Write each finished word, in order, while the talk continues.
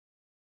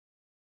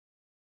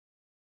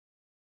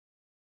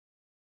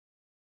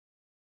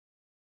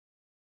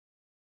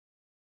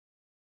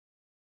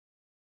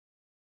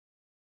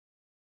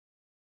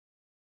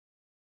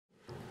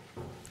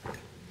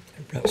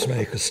perhaps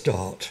make a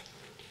start.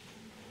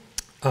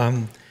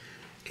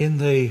 In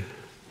the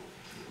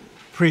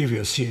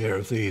previous year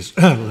of these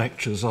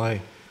lectures,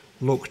 I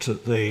looked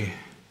at the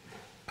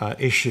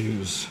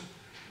issues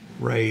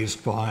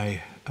raised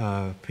by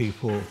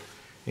people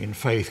in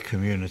faith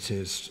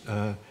communities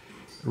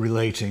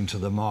relating to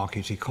the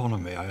market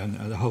economy.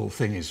 And the whole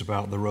thing is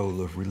about the role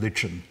of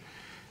religion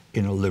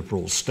in a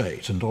liberal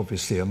state. And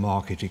obviously a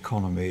market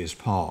economy is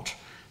part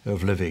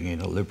of living in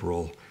a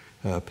liberal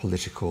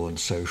political and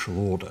social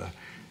order.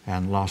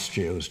 And last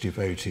year was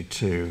devoted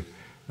to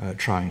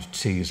trying to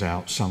tease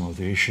out some of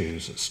the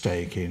issues at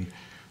stake in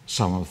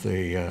some of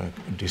the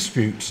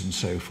disputes and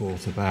so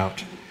forth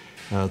about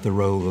the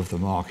role of the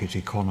market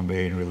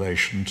economy in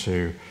relation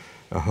to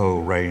a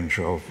whole range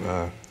of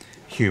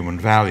human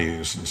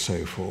values and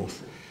so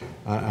forth.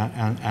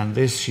 And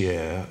this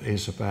year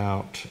is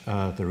about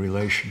the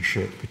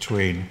relationship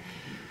between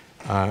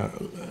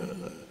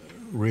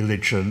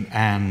religion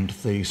and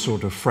the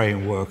sort of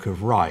framework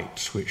of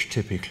rights which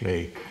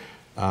typically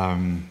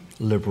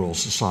liberal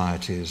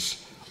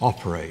societies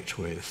operate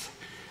with.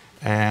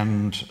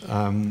 And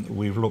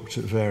we've looked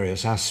at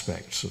various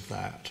aspects of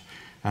that.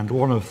 And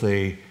one of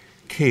the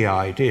key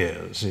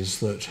ideas is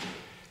that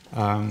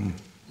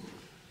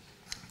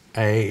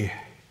a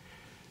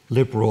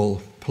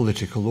liberal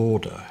political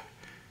order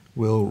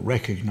will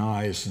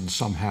recognize and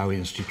somehow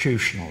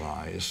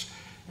institutionalize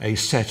a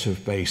set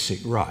of basic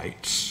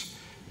rights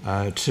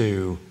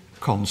to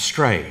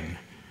constrain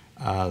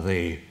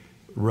the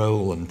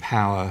role and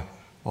power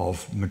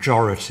of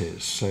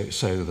majorities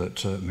so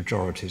that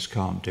majorities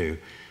can't do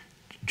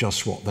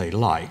just what they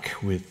like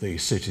with the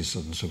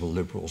citizens of a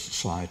liberal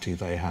society.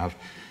 They have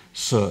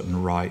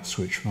certain rights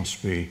which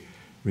must be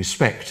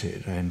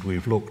respected, and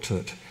we've looked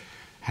at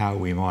how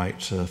we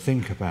might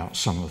think about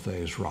some of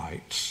those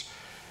rights.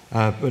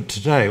 But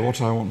today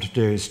what I want to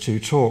do is to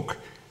talk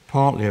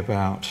partly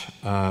about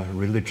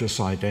religious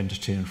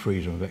identity and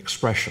freedom of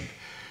expression,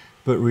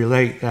 but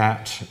relate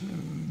that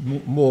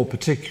more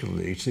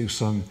particularly to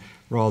some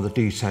rather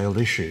detailed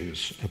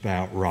issues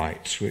about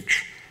rights,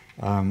 which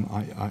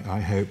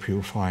I hope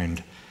you'll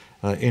find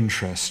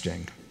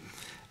interesting.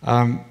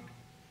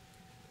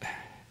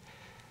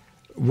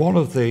 One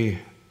of the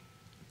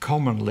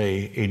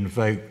commonly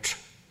invoked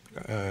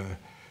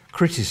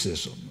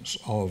criticisms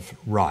of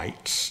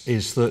rights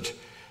is that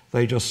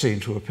they just seem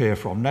to appear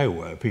from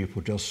nowhere.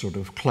 People just sort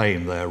of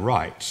claim their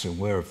rights, and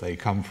where have they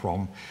come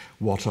from?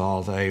 What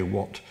are they?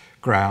 What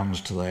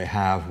grounds do they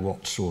have?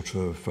 What sort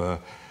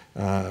of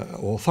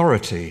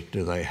authority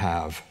do they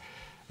have?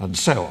 And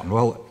so on.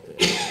 Well,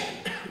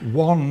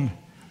 one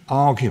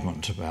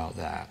argument about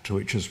that,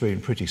 which has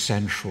been pretty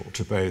central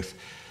to both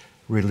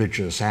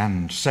religious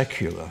and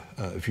secular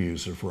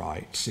views of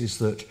rights, is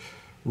that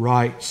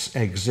rights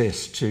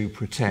exist to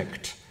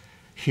protect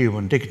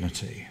human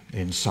dignity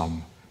in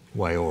some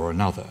way or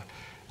another,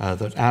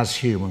 that as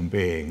human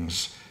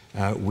beings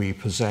we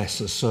possess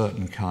a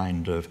certain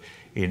kind of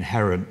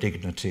inherent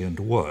dignity and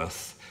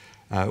worth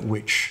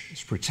which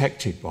is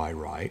protected by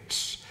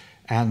rights,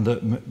 and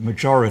that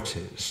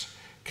majorities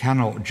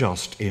cannot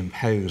just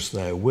impose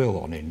their will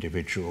on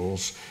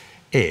individuals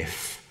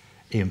if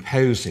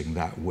imposing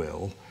that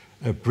will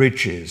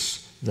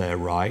abridges their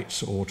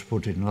rights, or to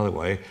put it another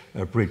way,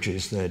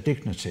 abridges their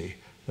dignity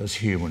as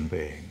human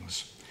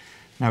beings.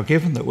 Now,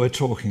 given that we're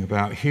talking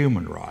about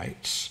human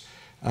rights,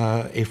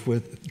 if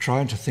we're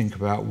trying to think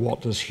about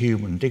what does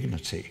human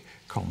dignity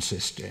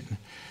consist in,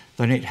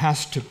 then it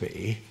has to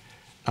be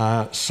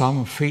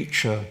some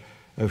feature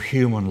of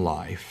human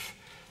life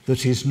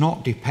that is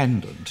not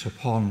dependent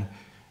upon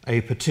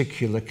a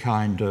particular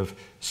kind of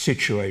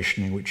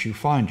situation in which you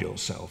find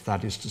yourself.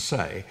 That is to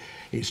say,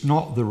 it's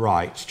not the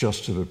rights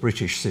just of a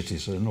British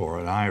citizen or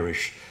an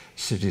Irish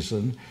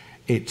citizen.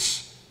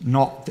 It's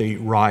not the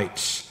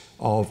rights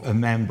of a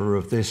member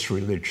of this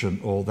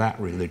religion or that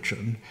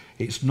religion.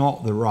 It's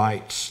not the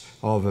rights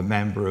of a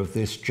member of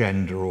this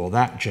gender or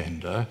that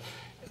gender.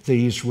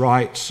 These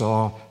rights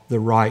are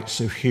the rights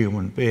of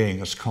human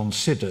beings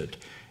considered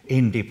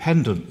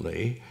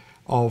independently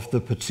of the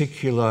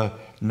particular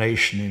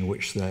nation in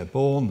which they're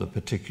born, the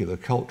particular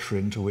culture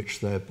into which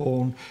they're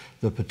born,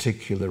 the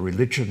particular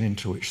religion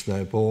into which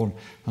they're born,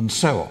 and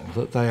so on.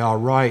 That they are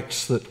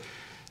rights that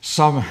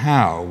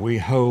somehow we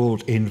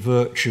hold in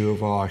virtue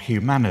of our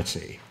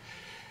humanity,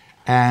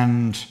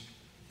 and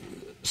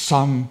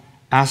some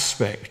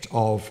aspect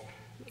of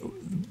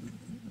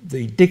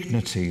the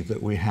dignity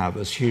that we have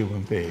as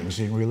human beings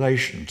in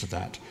relation to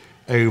that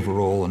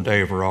overall and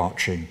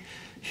overarching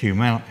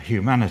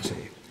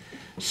humanity.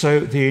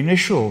 So the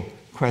initial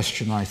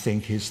question, I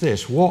think, is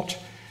this: what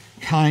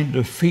kind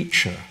of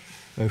feature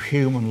of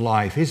human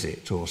life is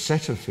it, or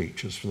set of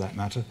features for that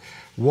matter?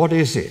 What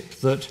is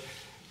it that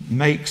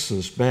makes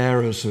us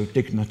bearers of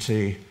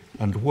dignity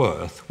and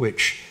worth,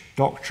 which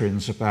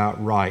doctrines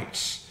about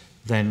rights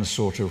then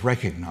sort of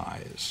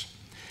recognize?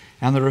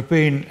 And there have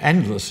been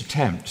endless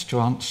attempts to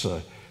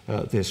answer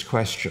this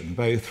question,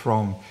 both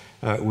from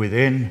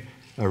within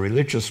a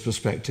religious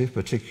perspective,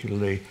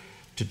 particularly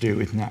to do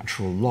with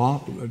natural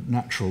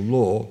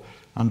law,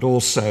 and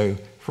also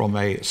from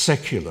a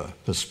secular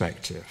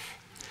perspective.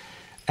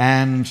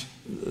 And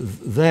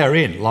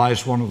therein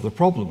lies one of the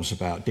problems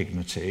about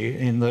dignity,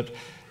 in that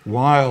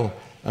while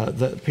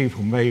that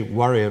people may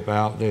worry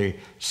about the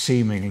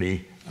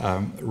seemingly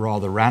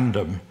rather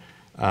random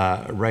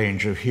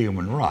range of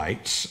human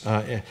rights,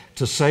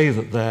 to say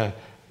that they're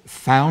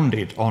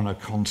founded on a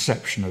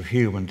conception of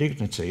human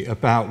dignity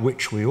about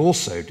which we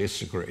also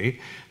disagree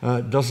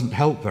doesn't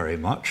help very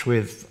much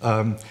with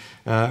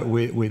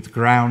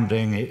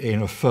grounding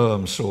in a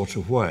firm sort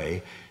of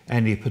way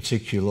any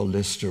particular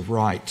list of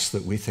rights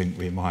that we think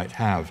we might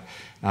have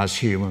as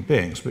human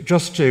beings. But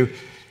just to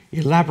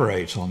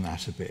elaborate on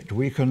that a bit,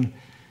 we can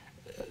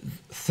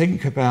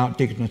think about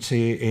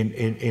dignity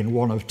in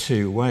one of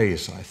two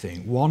ways, I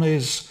think. One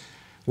is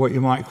what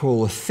you might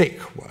call a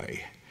thick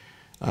way,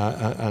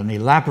 an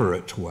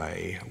elaborate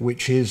way,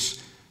 which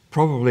is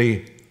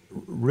probably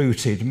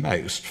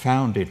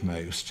founded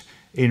most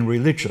in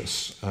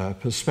religious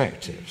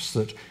perspectives,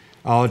 that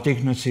our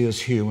dignity as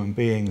human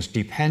beings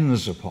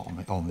depends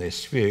on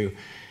this view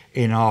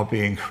in our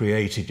being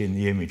created in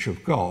the image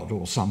of God,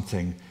 or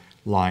something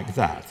like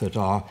that, that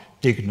our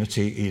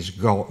dignity is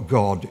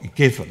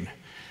God-given.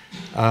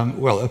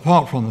 Well,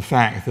 apart from the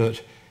fact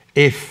that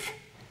if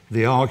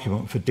the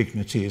argument for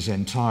dignity is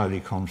entirely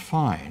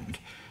confined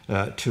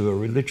to a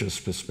religious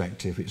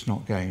perspective, it's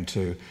not going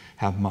to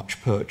have much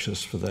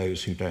purchase for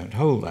those who don't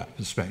hold that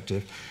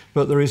perspective.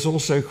 But there is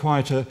also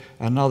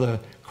another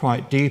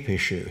quite deep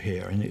issue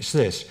here, and it's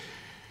this.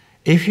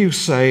 If you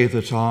say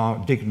that our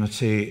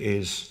dignity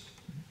is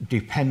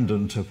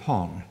dependent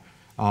upon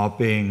our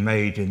being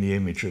made in the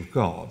image of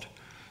God,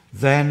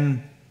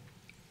 then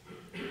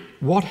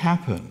what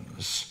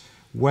happens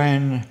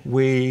when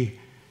we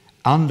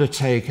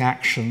undertake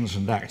actions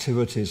and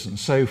activities and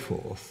so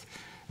forth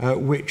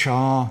which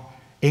are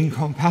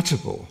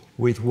incompatible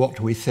with what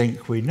we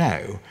think we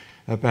know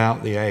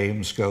about the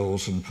aims,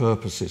 goals and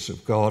purposes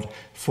of God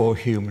for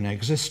human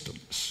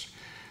existence?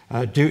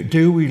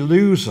 Do we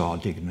lose our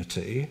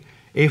dignity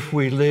if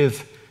we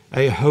live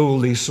a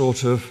wholly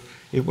sort of,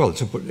 well,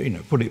 to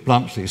put it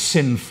bluntly,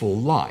 sinful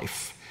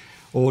life?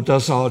 Or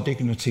does our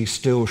dignity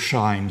still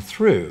shine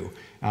through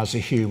as a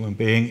human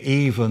being,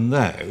 even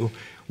though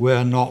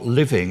we're not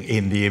living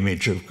in the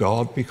image of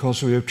God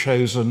because we have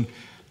chosen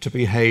to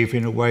behave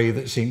in a way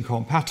that's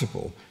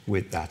incompatible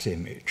with that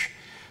image?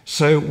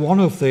 So one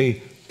of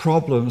the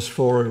problems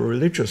for a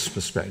religious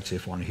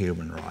perspective on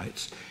human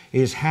rights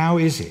is, how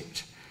is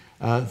it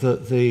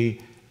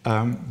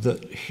that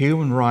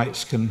human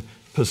rights can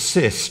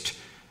persist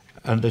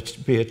and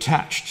be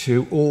attached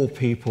to all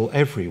people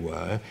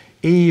everywhere,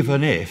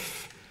 even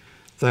if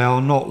they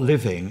are not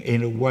living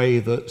in a way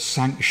that's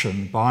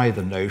sanctioned by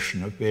the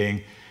notion of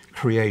being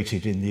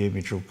created in the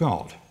image of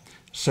God?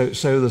 So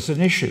there's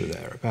an issue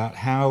there about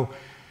how,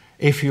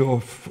 if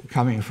you're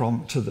coming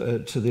to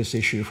this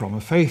issue from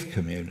a faith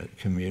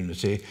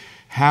community,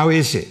 how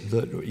is it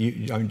that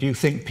do you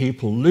think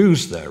people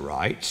lose their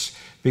rights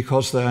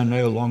because they are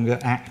no longer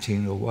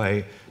acting in a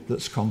way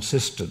that's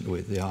consistent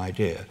with the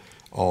idea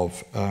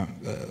of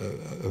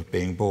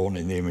being born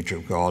in the image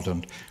of God,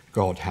 and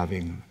God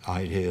having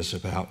ideas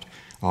about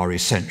our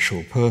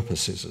essential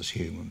purposes as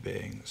human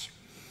beings?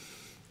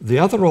 The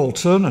other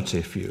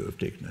alternative view of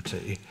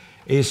dignity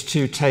is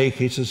to take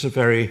it as a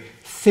very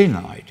thin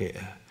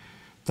idea.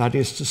 That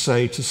is to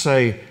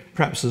say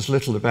perhaps as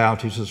little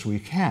about it as we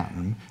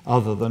can,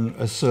 other than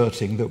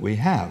asserting that we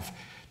have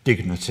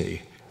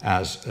dignity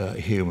as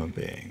human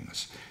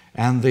beings.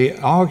 And the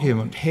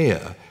argument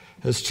here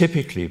has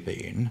typically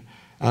been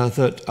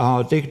that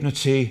our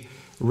dignity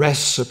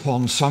rests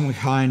upon some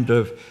kind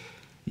of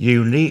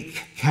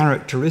unique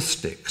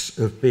characteristics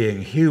of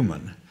being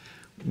human,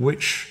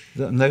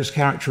 and those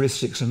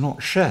characteristics are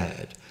not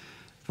shared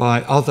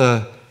by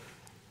other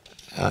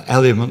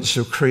elements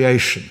of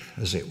creation,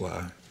 as it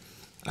were.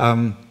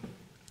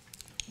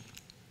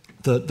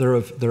 That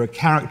there are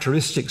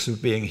characteristics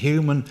of being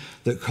human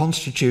that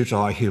constitute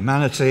our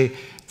humanity.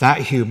 That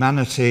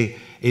humanity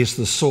is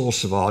the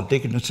source of our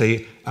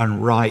dignity,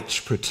 and rights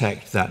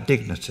protect that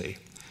dignity.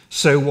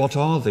 So what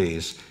are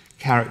these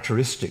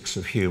characteristics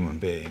of human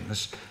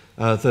beings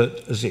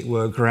that, as it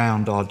were,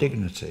 ground our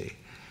dignity?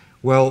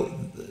 Well,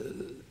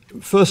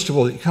 first of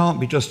all, it can't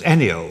be just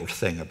any old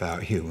thing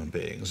about human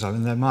beings. I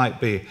mean, there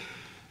might be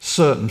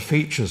certain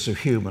features of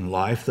human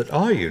life that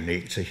are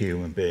unique to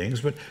human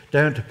beings, but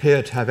don't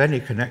appear to have any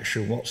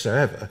connection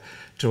whatsoever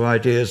to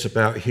ideas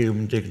about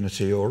human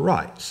dignity or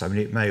rights. I mean,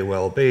 it may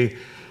well be,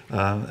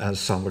 as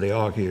somebody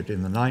argued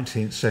in the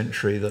 19th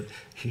century, that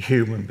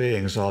human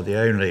beings are the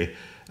only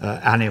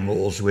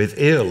animals with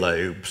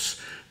earlobes.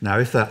 Now,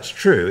 if that's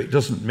true, it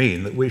doesn't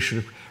mean that we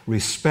should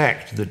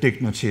respect the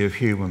dignity of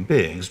human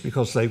beings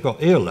because they've got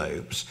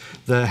earlobes.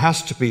 There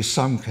has to be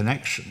some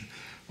connection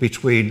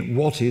between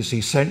what is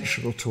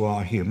essential to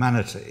our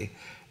humanity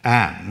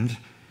and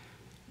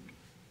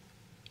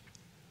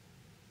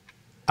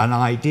an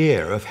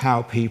idea of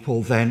how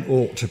people then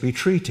ought to be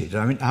treated.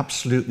 I mean,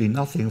 absolutely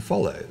nothing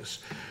follows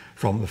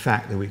from the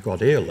fact that we've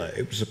got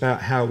earlobes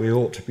about how we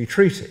ought to be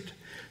treated.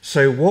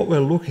 So what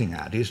we're looking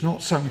at is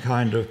not some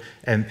kind of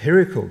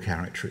empirical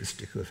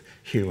characteristic of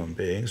human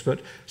beings, but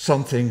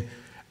something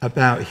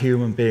about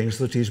human beings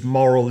that is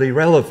morally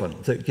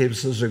relevant, that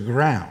gives us a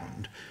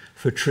ground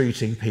for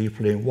treating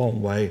people in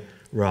one way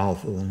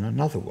rather than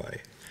another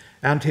way.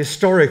 And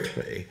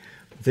historically,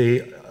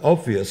 the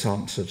obvious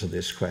answer to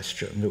this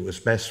question that was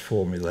best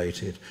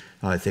formulated,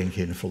 I think,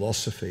 in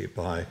philosophy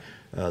by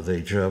the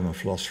German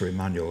philosopher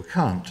Immanuel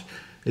Kant,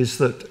 is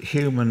that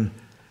humanity,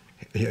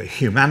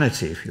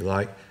 if you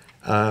like,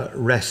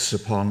 rests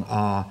upon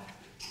our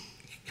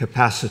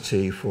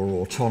capacity for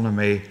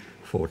autonomy,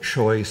 for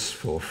choice,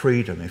 for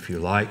freedom, if you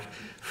like,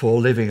 for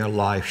living a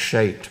life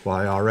shaped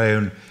by our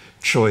own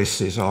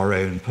choices, our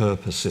own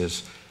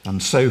purposes,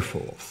 and so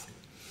forth.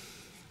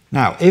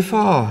 Now, if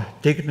our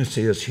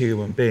dignity as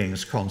human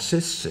beings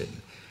consists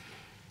in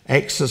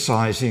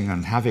exercising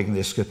and having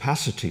this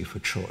capacity for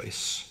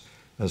choice,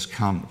 as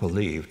Kant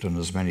believed and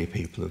as many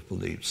people have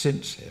believed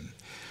since him,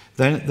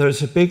 then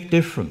there's a big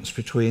difference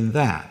between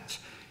that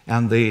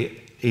and the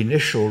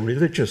initial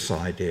religious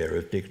idea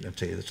of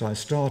dignity that I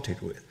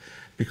started with.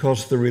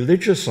 Because the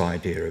religious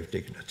idea of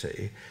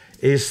dignity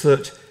is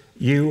that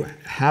you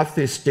have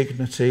this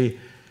dignity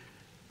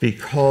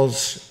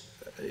because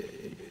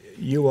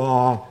you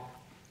are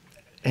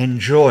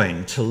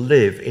enjoined to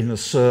live in a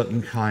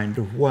certain kind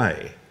of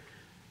way,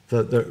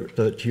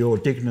 that your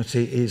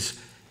dignity is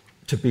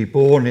to be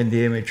born in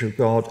the image of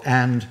God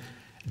and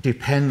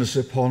depends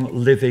upon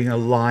living a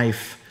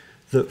life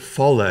that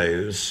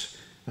follows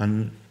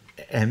and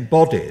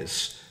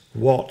embodies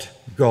what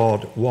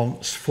God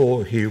wants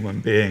for human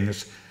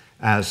beings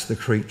as the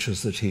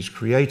creatures that he's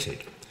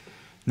created.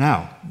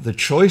 Now, the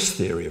choice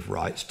theory of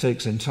rights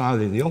takes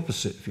entirely the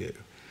opposite view,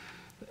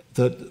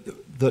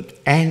 that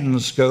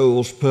ends,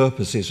 goals,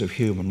 purposes of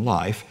human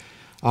life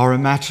are a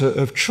matter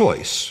of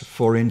choice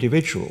for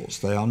individuals.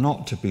 They are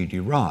not to be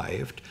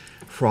derived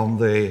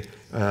from a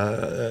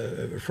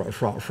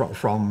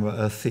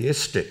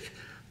theistic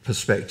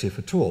perspective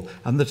at all,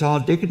 and that our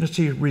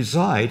dignity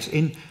resides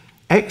in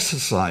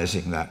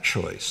exercising that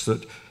choice,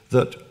 that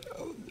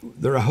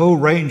there are a whole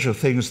range of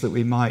things that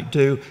we might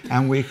do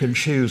and we can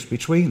choose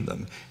between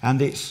them,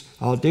 and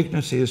our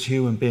dignity as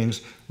human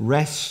beings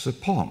rests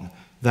upon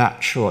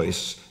that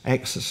choice,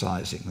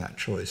 exercising that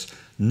choice,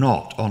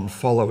 not on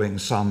following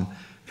some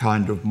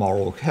kind of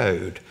moral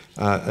code,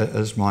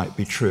 as might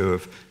be true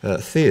of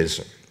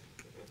theism.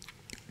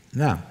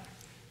 Now,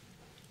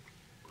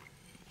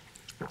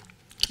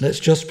 let's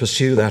just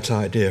pursue that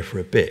idea for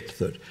a bit,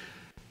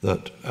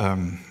 that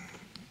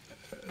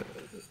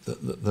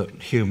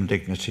human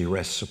dignity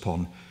rests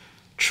upon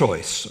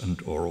choice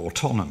or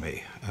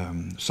autonomy,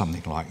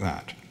 something like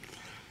that.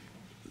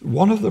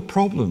 One of the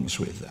problems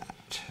with that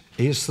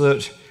is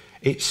that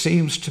it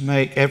seems to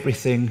make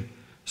everything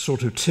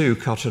sort of too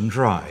cut and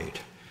dried.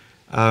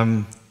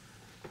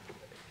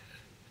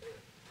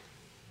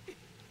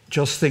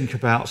 Just think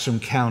about some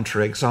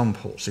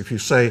counter-examples. If you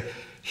say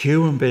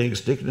human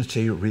beings'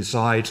 dignity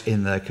resides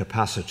in their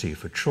capacity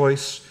for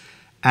choice,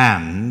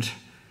 and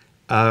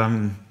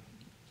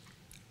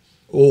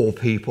all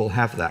people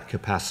have that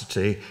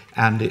capacity,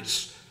 and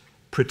it's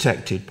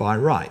protected by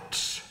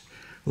rights.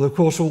 Well, of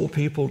course, all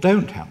people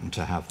don't happen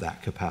to have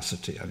that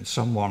capacity. I mean,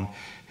 someone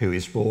who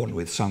is born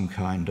with some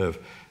kind of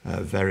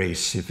very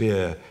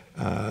severe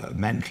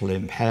mental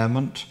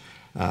impairment,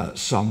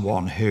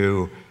 someone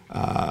who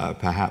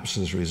perhaps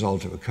as a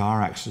result of a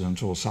car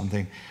accident or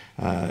something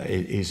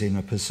is in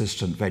a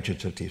persistent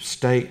vegetative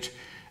state,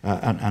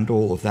 and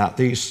all of that.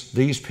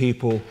 These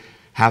people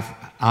have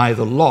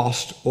either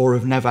lost or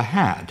have never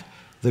had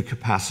the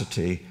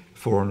capacity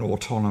for an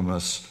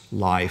autonomous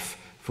life,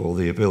 for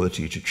the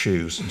ability to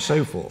choose and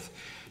so forth.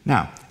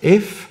 Now,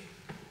 if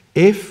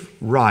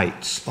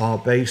rights are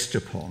based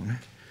upon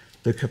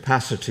the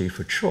capacity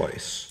for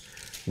choice,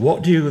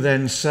 what do you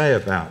then say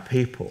about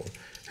people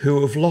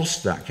who have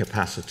lost that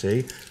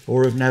capacity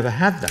or have never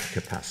had that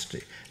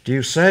capacity? Do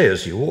you say,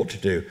 as you ought to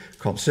do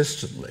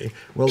consistently,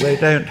 well, they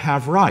don't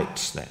have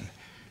rights then,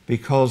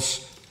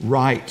 because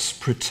rights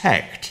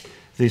protect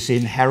this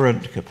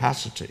inherent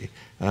capacity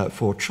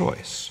for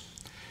choice?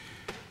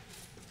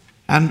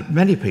 And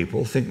many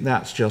people think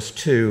that's just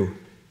too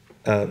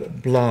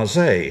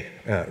blasé,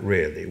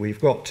 really. We've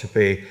got to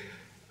be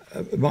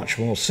much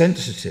more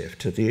sensitive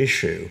to the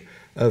issue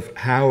of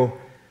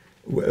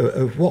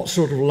what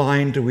sort of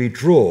line do we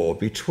draw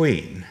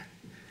between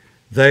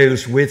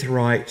those with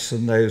rights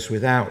and those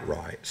without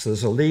rights.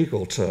 There's a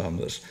legal term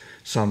that's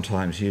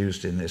sometimes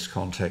used in this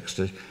context,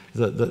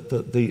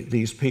 that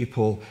these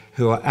people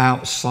who are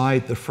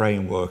outside the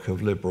framework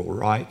of liberal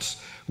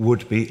rights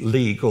would be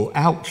legal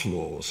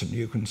outlaws, and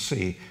you can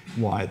see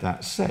why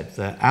that's said.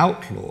 They're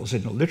outlaws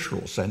in a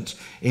literal sense,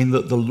 in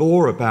that the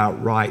law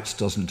about rights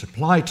doesn't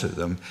apply to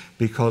them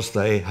because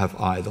they have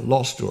either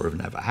lost or have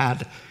never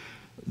had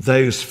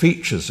those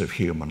features of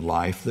human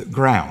life that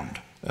ground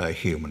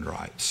human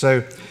rights.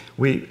 So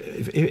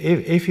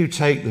if you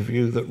take the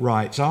view that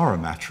rights are a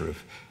matter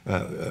of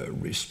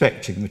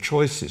respecting the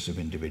choices of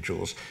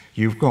individuals,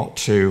 you've got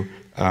to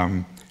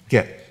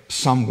get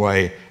some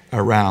way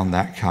around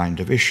that kind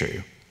of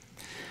issue.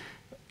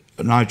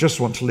 And I just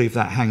want to leave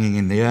that hanging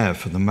in the air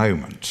for the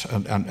moment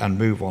and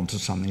move on to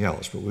something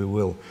else, but we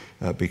will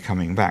be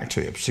coming back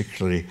to it,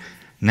 particularly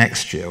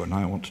next year when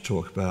I want to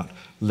talk about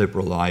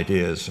liberal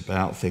ideas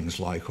about things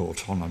like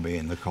autonomy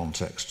in the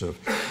context of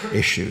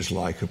issues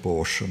like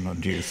abortion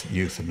and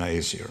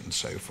euthanasia and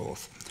so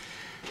forth.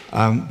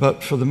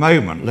 But for the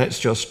moment, let's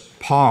just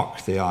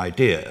park the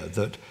idea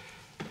that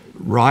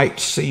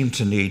rights seem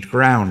to need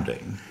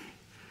grounding,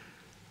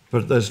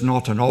 but there's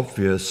not an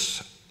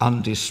obvious,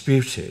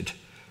 undisputed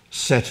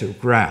set of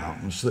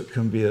grounds that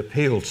can be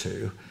appealed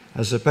to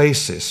as a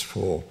basis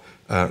for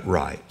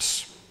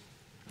rights.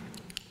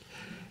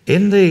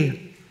 In the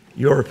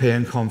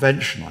European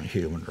Convention on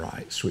Human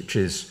Rights, which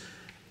is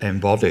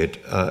embodied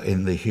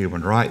in the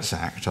Human Rights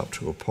Act up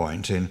to a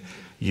point in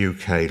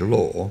UK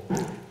law,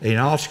 in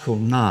Article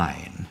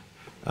 9,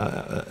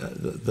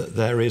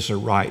 there is a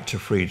right to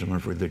freedom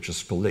of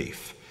religious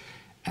belief,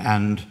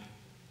 and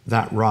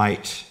that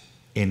right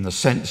in the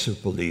sense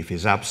of belief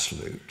is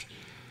absolute.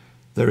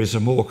 There is a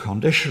more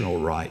conditional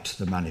right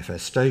to the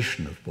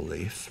manifestation of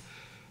belief,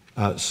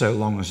 so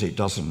long as it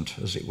doesn't,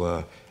 as it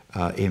were,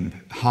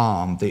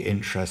 harm the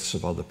interests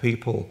of other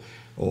people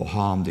or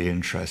harm the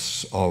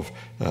interests of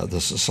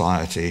the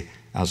society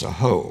as a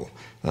whole,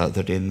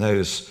 that in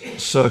those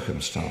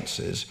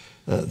circumstances,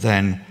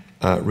 then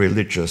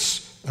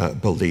religious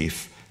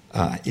belief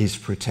is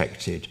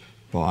protected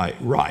by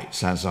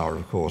rights, as are,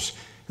 of course,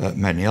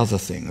 many other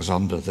things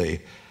under the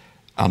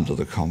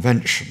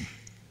Convention.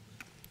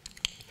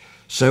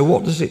 So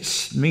what does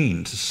it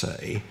mean to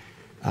say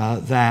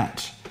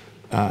that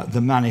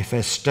the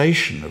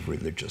manifestation of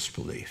religious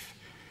belief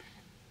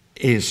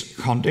is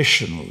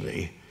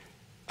conditionally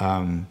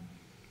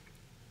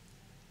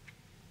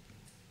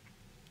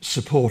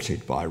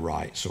supported by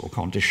rights or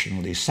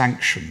conditionally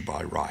sanctioned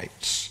by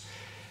rights?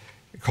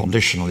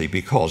 Conditionally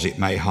because it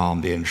may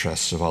harm the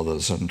interests of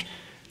others, and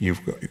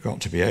you've got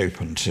to be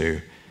open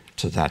to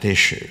that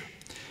issue.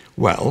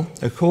 Well,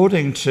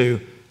 according to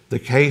the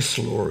case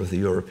law of the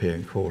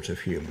European Court of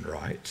Human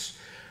Rights,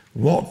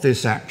 what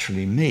this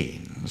actually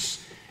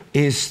means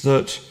is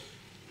that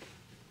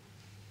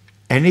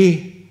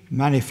any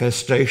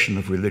manifestation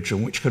of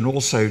religion, which can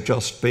also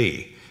just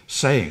be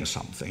saying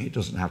something, it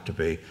doesn't have to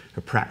be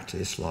a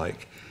practice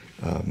like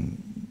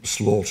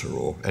slaughter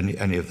or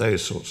any of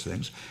those sorts of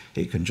things,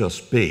 it can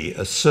just be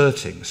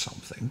asserting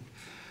something,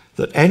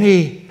 that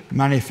any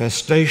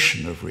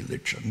manifestation of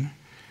religion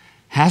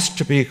has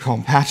to be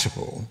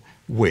compatible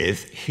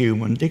with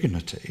human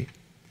dignity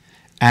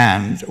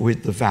and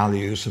with the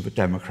values of a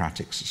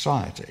democratic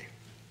society.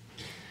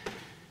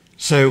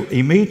 So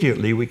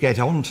immediately we get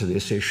on to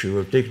this issue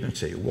of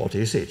dignity. What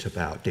is it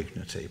about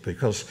dignity?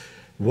 Because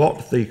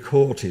what the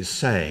court is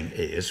saying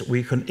is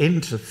we can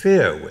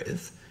interfere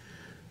with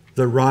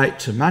the right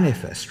to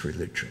manifest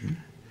religion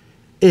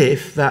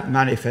if that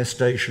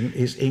manifestation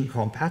is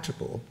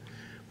incompatible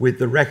with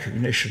the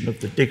recognition of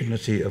the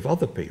dignity of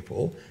other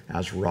people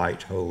as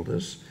right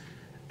holders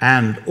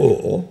and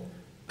or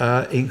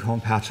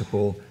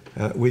incompatible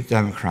with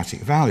democratic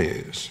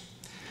values.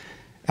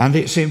 And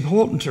it's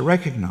important to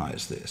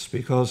recognize this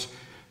because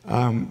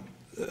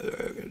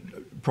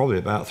probably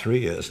about 3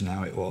 years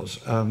now it was,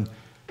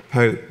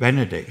 Pope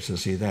Benedict,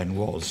 as he then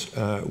was,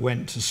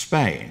 went to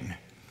Spain.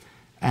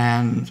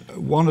 And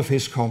one of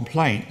his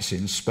complaints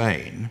in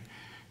Spain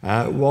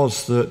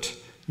was that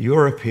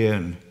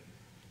European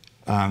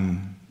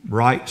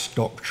rights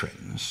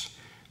doctrines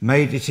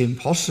made it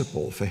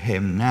impossible for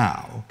him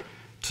now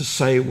to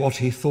say what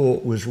he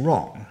thought was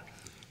wrong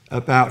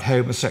about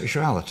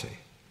homosexuality,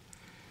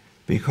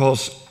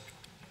 because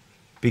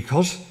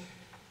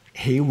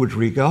he would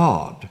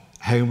regard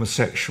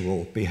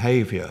homosexual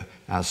behavior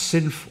as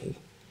sinful.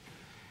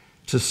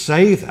 To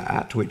say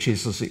that, which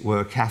is, as it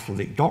were,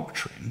 Catholic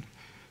doctrine,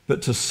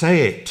 but to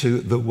say it to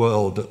the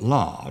world at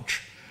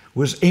large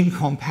was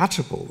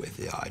incompatible with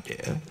the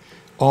idea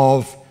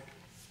of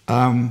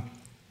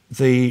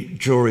the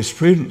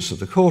jurisprudence of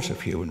the Court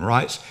of Human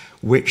Rights,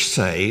 which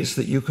says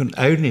that you can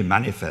only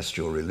manifest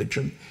your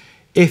religion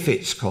if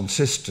it's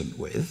consistent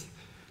with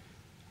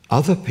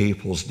other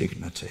people's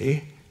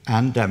dignity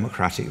and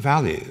democratic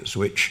values,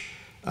 which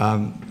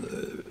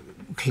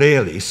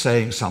clearly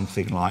saying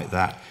something like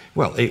that,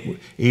 well,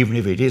 even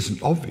if it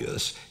isn't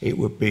obvious, it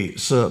would be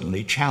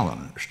certainly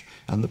challenged.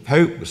 And the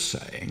Pope was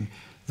saying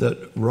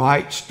that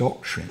rights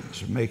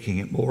doctrines are making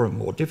it more and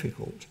more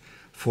difficult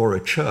for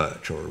a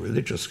church or a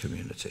religious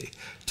community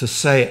to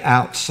say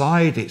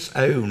outside its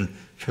own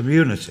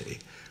community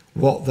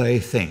what they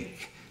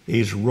think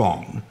is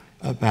wrong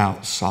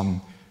about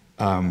some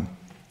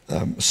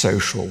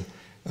social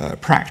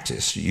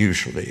practice,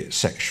 usually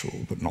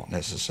sexual, but not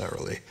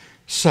necessarily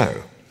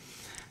so.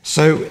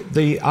 So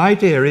the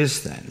idea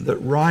is then that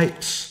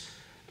rights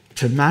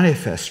to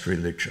manifest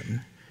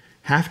religion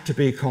have to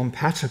be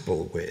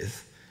compatible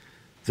with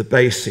the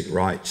basic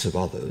rights of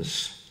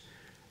others,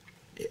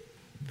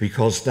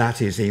 because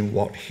that is in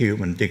what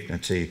human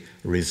dignity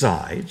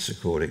resides,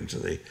 according to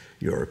the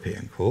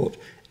European Court,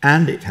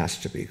 and it has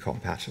to be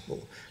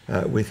compatible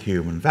with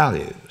human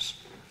values.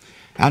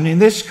 And in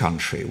this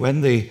country,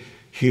 when the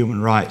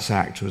Human Rights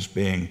Act was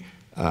being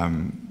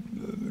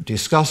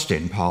discussed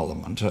in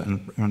Parliament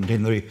and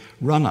in the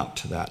run-up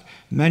to that,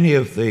 many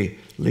of the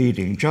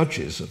leading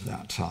judges of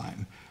that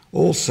time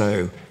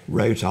also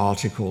wrote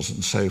articles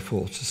and so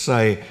forth to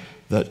say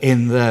that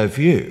in their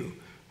view,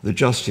 the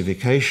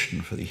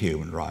justification for the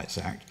Human Rights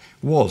Act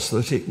was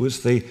that it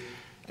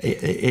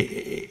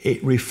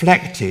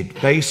reflected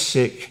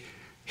basic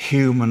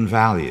human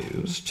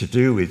values to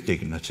do with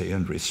dignity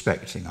and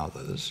respecting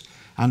others,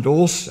 and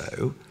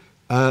also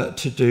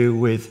to do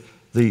with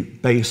the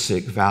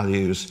basic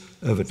values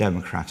of a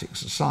democratic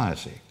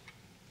society.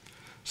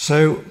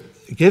 So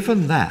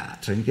given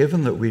that, and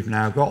given that we've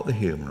now got the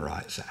Human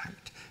Rights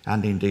Act,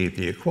 and indeed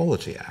the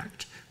Equality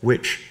Act,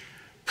 which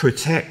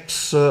protects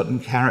certain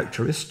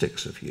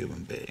characteristics of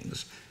human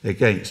beings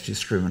against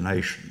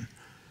discrimination,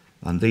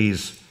 and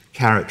these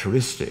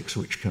characteristics,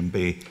 which can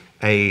be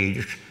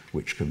age,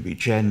 which can be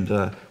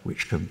gender,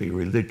 which can be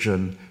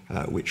religion,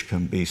 which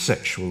can be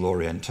sexual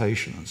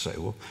orientation and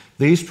so on,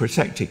 these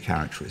protected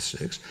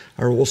characteristics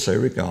are also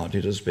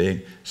regarded as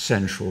being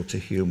central to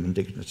human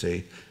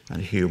dignity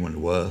and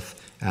human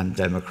worth and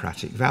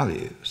democratic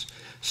values.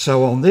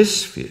 So on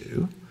this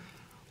view,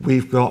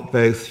 we've got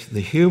both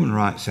the Human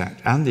Rights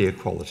Act and the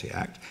Equality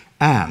Act,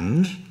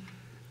 and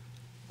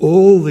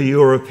all the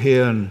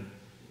European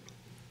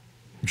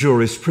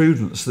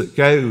jurisprudence that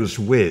goes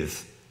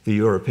with the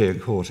European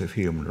Court of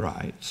Human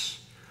Rights,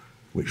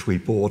 which we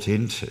bought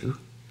into,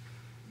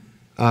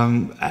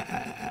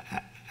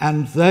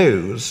 and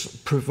those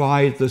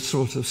provide the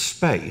sort of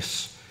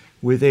space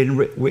within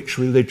which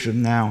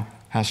religion now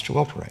has to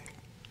operate.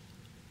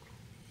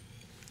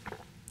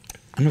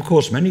 And of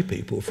course, many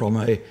people from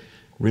a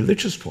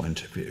religious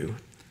point of view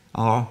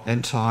are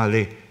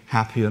entirely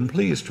happy and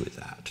pleased with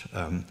that,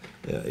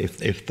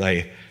 if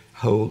they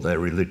hold their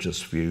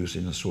religious views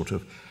in a sort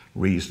of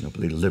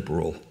reasonably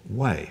liberal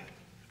way.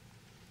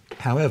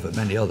 However,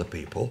 many other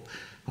people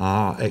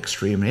are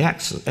extremely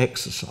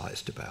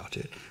exercised about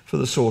it for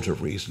the sort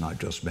of reason I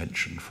just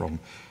mentioned from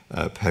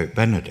Pope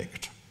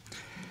Benedict.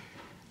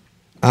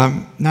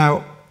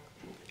 Now,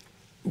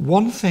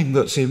 one thing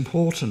that's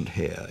important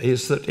here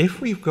is that if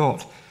we've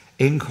got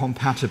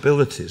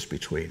incompatibilities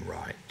between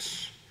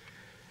rights,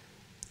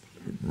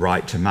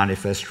 right to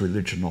manifest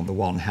religion on the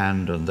one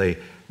hand and the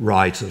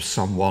right of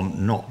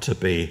someone not to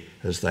be,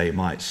 as they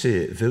might see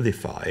it,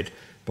 vilified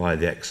by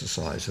the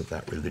exercise of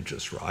that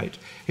religious right,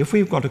 if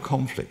we've got a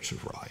conflict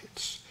of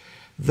rights,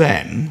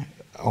 then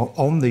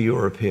on the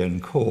European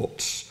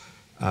Court's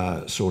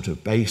sort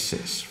of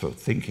basis for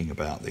thinking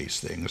about these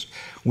things,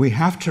 we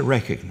have to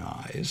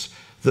recognise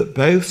that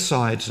both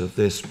sides of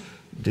this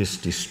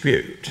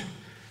dispute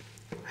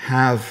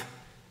have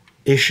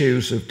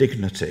issues of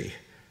dignity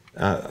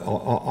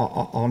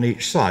on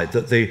each side,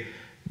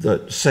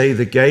 that say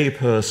the gay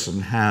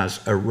person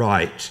has a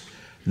right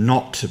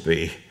not to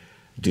be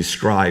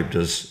described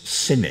as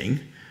sinning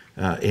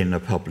in a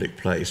public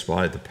place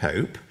by the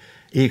Pope.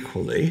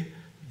 Equally,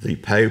 the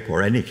Pope,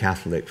 or any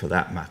Catholic for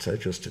that matter,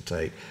 just to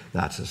take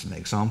that as an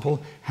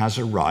example, has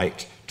a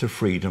right to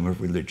freedom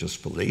of religious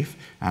belief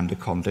and a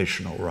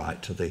conditional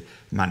right to the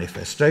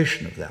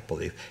manifestation of that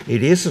belief.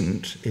 It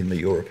isn't, in the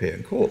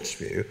European Court's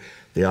view,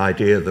 the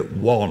idea that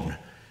one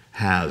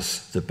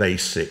has the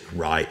basic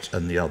right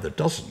and the other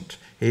doesn't.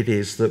 It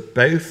is that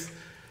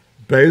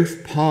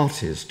both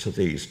parties to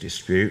these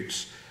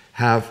disputes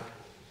have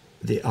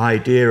the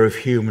idea of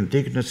human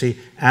dignity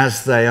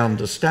as they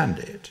understand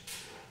it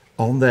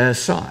on their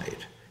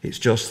side. It's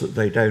just that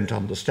they don't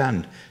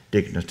understand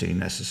dignity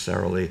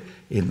necessarily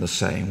in the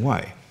same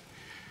way.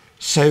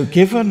 So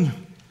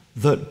given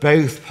that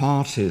both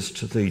parties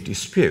to the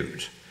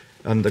dispute,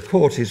 and the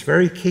court is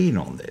very keen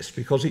on this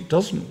because it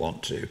doesn't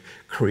want to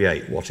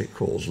create what it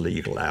calls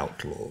legal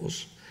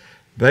outlaws,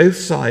 both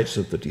sides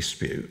of the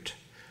dispute,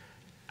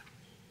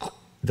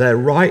 their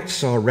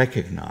rights are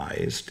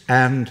recognised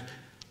and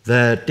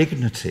their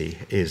dignity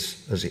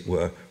is, as it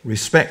were,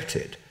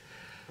 respected.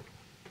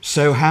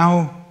 So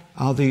how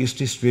are these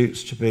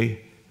disputes to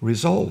be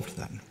resolved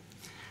then?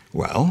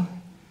 Well,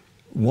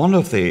 one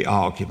of the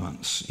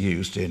arguments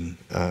used in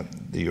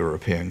the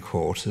European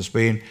Court has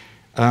been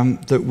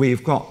that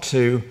we've got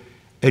to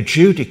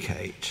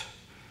adjudicate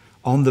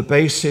on the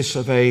basis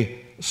of a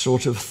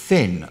sort of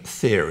thin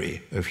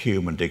theory of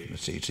human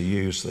dignity, to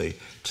use the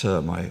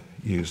term I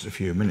used a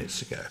few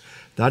minutes ago.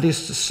 That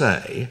is to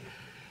say,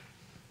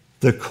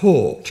 the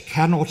court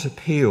cannot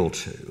appeal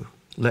to,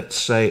 let's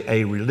say,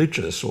 a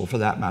religious, or for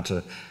that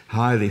matter,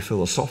 highly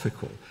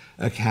philosophical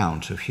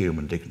account of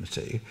human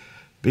dignity,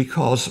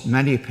 because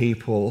many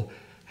people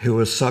who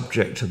are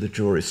subject to the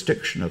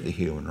jurisdiction of the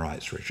human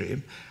rights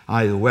regime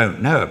either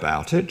won't know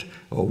about it,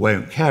 or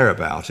won't care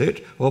about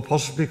it, or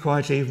possibly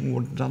quite even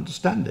wouldn't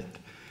understand it.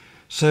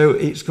 So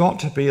it's got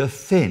to be a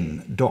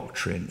thin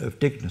doctrine of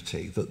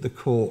dignity that the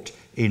court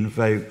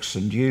invokes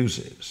and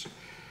uses.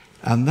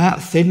 And that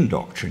thin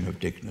doctrine of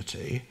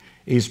dignity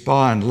is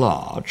by and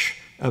large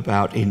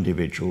about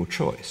individual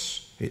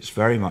choice. It's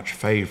very much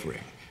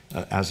favouring,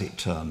 as it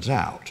turns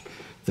out,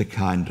 the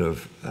kind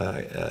of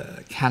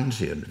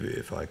Kantian view,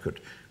 if I could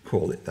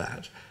call it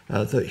that,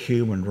 that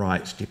human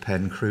rights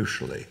depend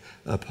crucially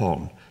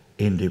upon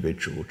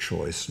individual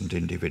choice and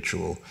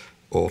individual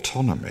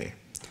autonomy.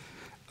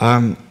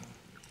 And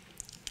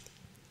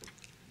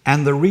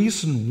the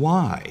reason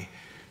why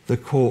the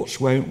courts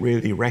won't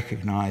really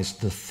recognise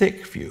the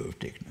thick view of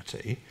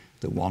dignity,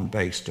 the one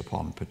based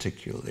upon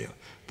particularly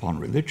upon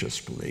religious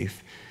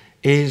belief,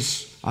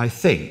 is, I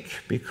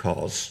think,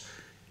 because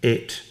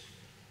it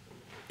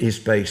is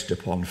based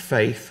upon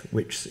faith,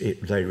 which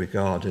they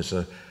regard as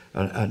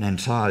an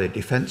entirely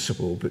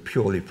defensible but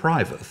purely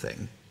private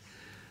thing,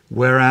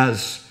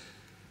 whereas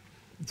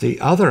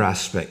the other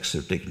aspects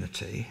of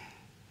dignity,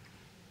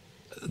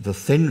 the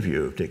thin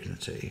view of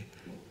dignity,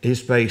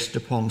 is based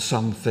upon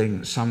some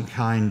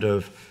kind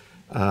of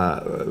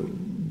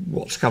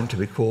what's come to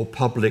be called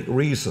public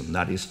reason.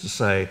 That is to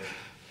say,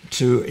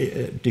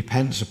 it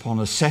depends upon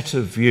a set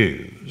of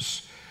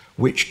views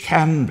which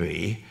can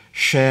be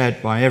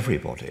shared by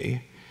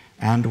everybody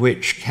and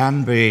which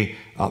can be,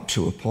 up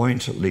to a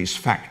point at least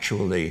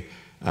factually,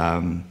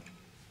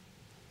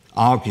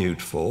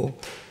 argued for,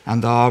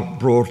 and are,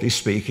 broadly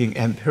speaking,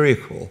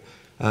 empirical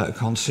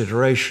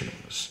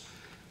considerations.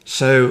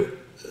 So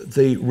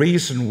the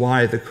reason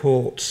why the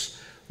courts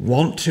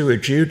want to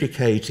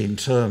adjudicate in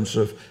terms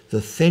of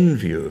the thin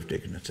view of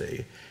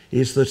dignity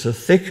is that a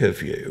thicker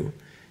view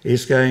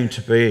is going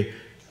to be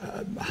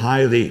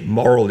highly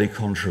morally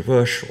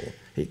controversial.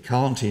 It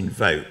can't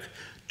invoke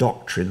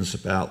doctrines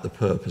about the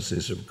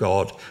purposes of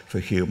God for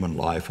human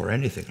life or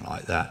anything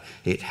like that.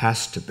 It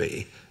has to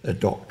be a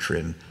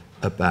doctrine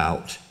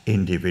about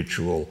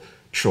individual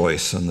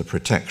choice and the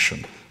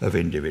protection of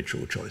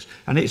individual choice.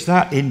 And it's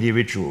that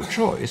individual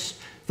choice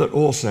that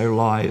also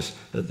lies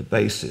at the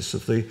basis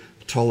of the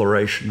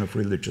toleration of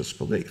religious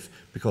belief,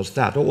 because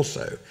that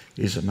also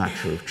is a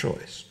matter of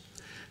choice.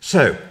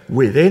 So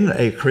within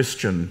a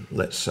Christian,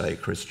 let's say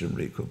Christian,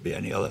 it could be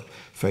any other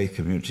faith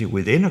community,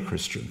 within a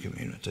Christian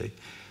community,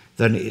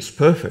 then it's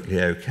perfectly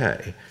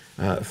okay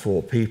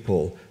for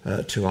people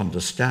to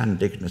understand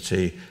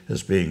dignity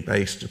as being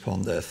based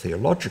upon their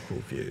theological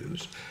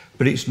views,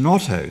 but it's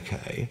not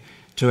okay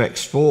to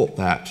export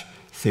that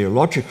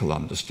theological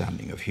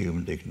understanding of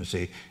human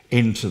dignity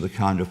into the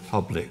kind of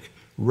public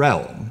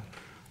realm,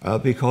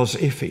 because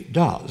if it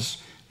does,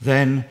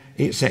 then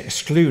it's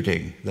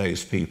excluding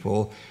those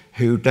people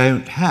who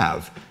don't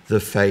have the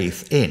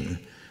faith in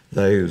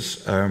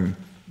those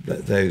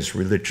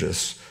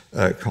religious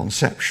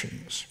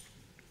conceptions.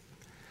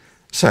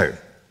 So,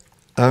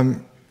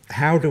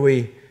 how do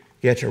we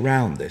get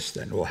around this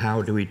then, or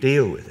how do we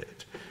deal with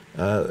it?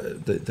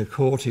 The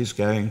court is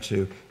going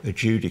to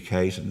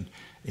adjudicate, and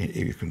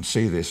you can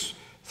see this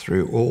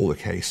through all the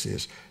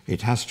cases,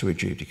 it has to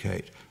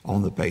adjudicate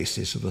on the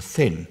basis of a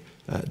thin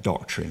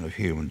doctrine of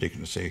human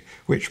dignity,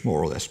 which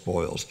more or less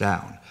boils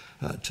down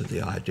to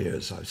the idea,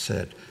 as I've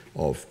said,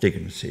 of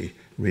dignity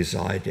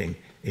residing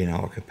in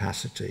our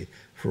capacity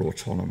for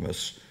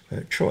autonomous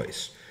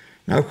choice.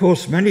 Now, of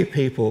course, many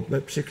people,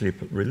 particularly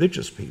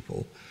religious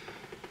people,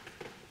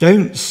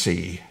 don't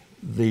see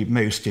the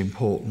most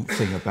important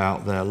thing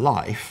about their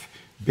life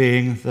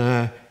being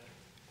their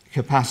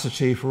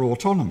capacity for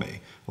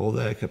autonomy or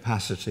their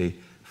capacity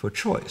for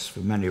choice. For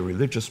many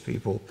religious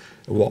people,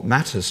 what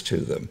matters to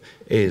them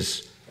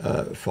is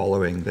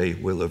following the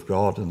will of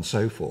God and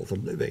so forth,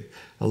 and living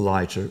a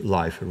life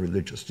of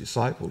religious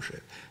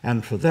discipleship.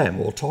 And for them,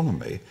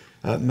 autonomy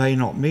may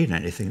not mean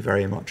anything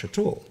very much at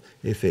all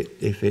if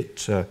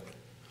it's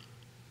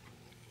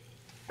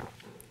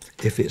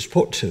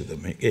put to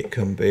them. It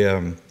can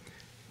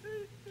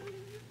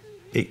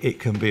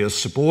be a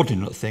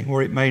subordinate thing,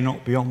 or it may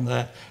not be on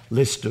their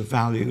list of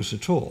values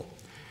at all.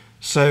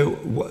 So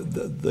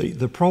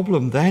the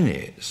problem then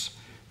is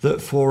that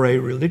for a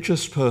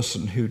religious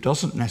person who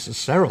doesn't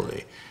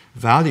necessarily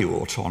value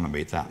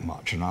autonomy that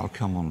much, and I'll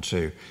come on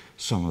to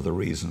some of the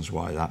reasons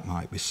why that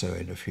might be so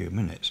in a few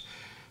minutes,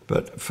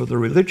 but for the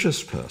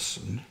religious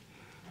person,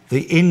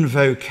 the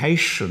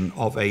invocation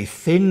of a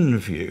thin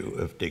view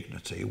of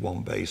dignity,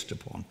 one based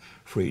upon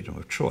freedom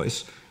of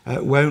choice,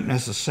 won't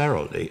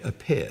necessarily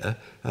appear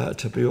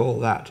to be all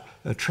that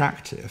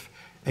attractive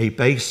a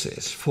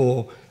basis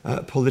for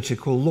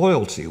political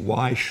loyalty.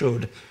 Why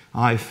should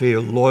I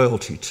feel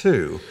loyalty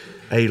to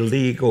a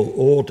legal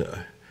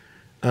order,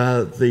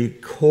 the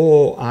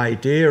core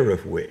idea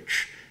of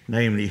which,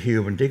 namely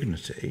human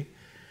dignity,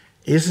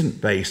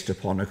 isn't based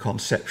upon a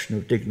conception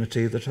of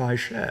dignity that I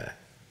share?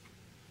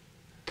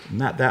 And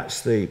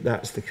that's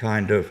the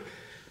kind of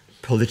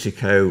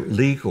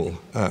politico-legal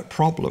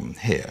problem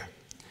here.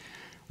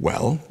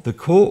 Well, the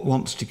court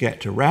wants to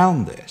get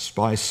around this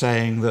by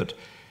saying that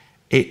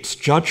its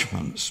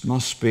judgments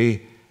must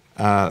be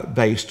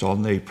based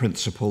on the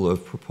principle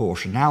of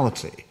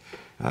proportionality,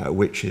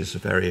 which is a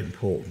very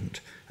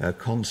important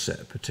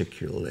concept,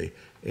 particularly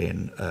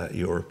in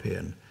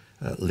European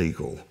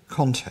legal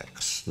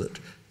contexts,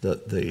 that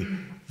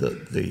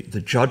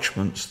the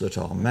judgments that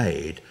are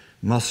made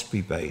must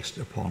be based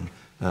upon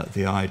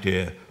the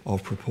idea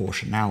of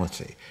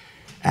proportionality.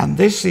 And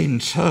this in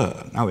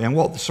turn,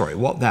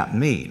 what that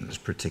means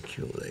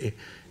particularly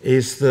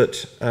is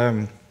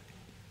that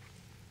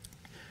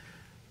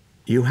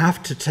you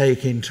have to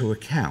take into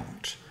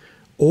account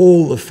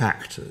all the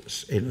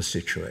factors in a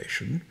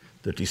situation,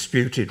 the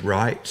disputed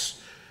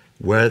rights,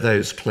 where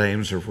those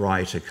claims of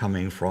right are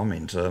coming from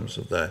in terms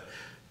of their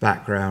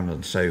background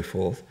and so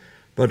forth,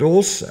 but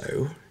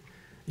also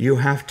you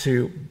have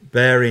to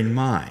bear in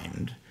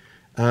mind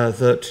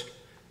that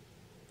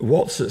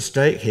what's at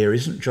stake here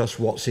isn't just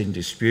what's in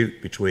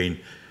dispute between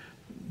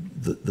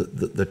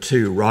the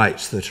two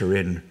rights that are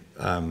in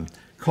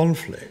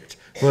conflict,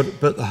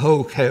 but the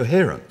whole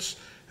coherence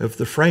of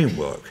the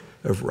framework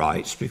of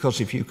rights, because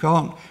if you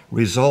can't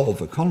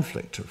resolve a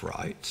conflict of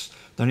rights,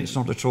 then it's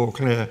not at all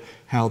clear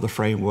how the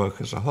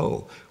framework as a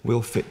whole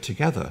will fit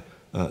together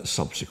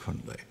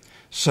subsequently.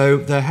 So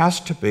there has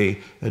to be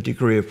a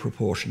degree of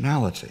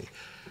proportionality.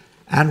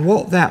 And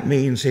what that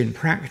means in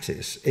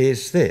practice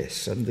is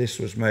this, and this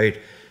was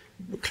made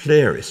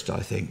clearest,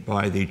 I think,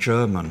 by the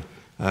German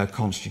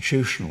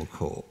Constitutional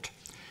Court,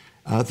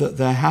 that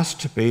there has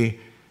to be,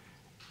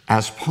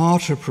 as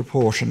part of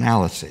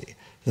proportionality,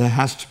 there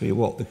has to be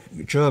what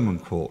the German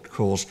court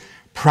calls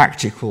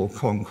practical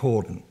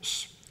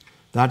concordance.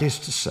 That is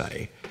to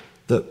say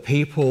that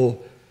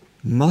people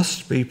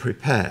must be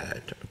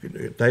prepared,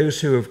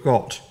 those who have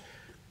got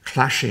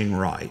clashing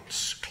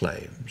rights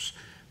claims,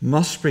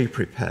 must be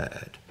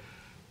prepared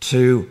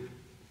to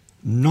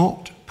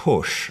not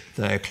push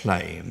their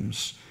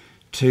claims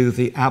to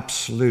the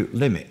absolute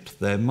limit.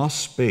 There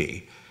must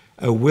be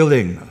a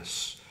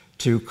willingness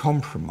to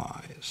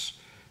compromise,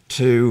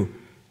 to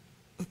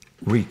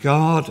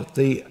regard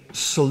the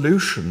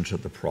solution to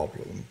the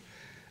problem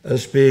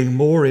as being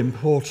more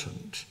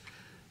important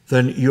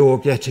than you're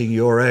getting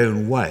your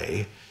own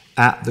way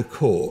at the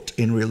court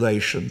in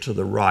relation to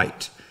the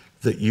right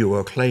that you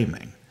are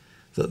claiming.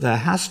 That there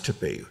has to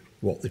be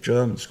what the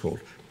Germans called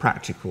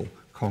practical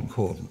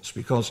concordance,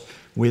 because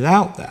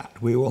without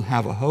that we will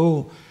have a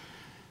whole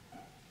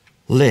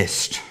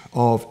list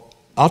of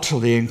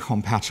utterly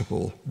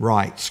incompatible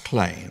rights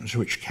claims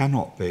which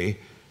cannot be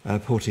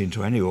put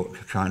into any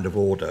kind of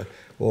order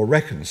or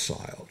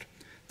reconciled.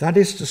 That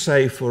is to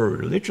say, for a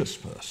religious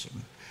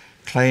person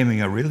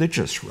claiming a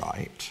religious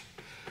right,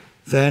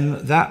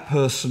 then that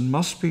person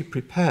must be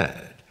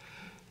prepared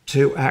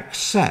to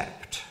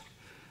accept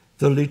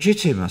the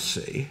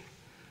legitimacy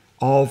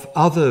of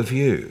other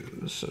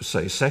views,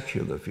 say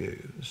secular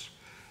views,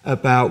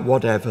 about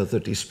whatever the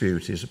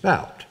dispute is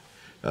about.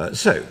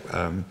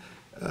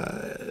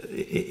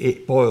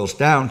 It boils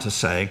down to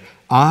saying,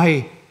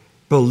 I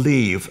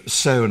believe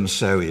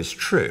so-and-so is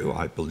true.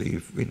 I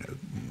believe,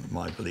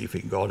 my belief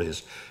in God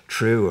is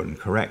true and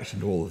correct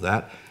and all of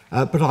that.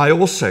 But I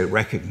also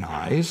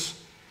recognize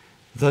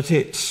that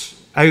it's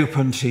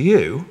open to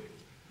you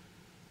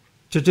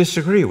to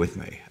disagree with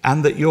me,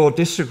 and that your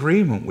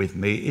disagreement with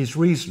me is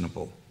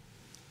reasonable,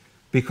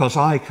 because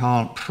I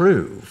can't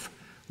prove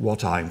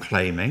what I'm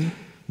claiming,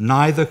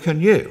 neither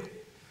can you.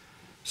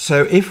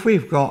 So if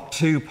we've got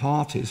two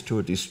parties to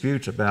a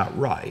dispute about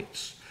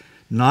rights,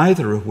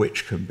 neither of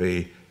which can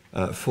be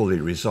fully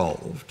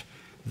resolved,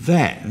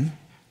 then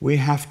we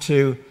have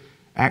to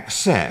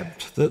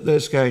accept that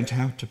there's going to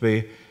have to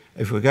be,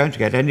 if we're going to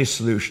get any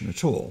solution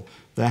at all,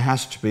 there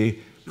has to be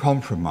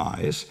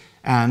compromise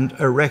and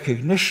a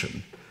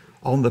recognition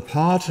on the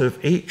part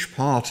of each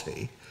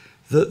party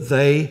that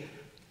they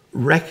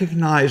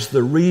recognize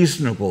the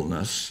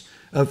reasonableness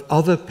of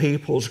other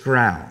people's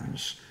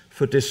grounds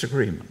for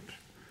disagreement.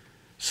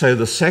 So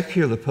the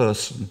secular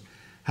person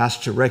has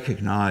to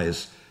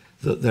recognize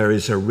that there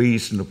is a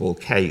reasonable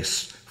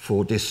case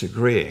for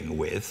disagreeing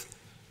with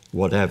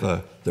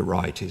whatever the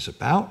right is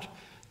about.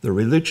 The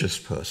religious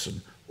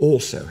person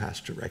also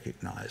has to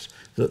recognize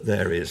that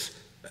there is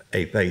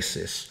a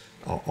basis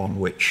on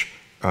which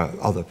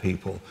other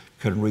people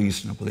can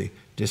reasonably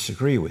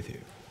disagree with you.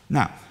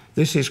 Now,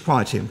 this is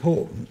quite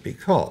important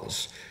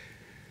because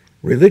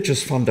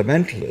religious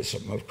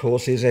fundamentalism, of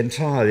course, is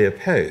entirely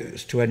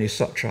opposed to any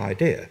such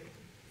idea.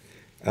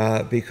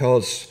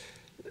 Because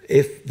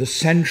if the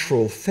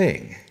central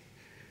thing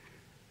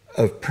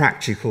of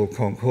practical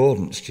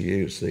concordance, to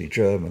use the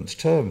Germans'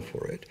 term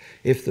for it,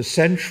 if the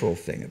central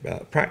thing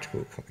about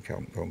practical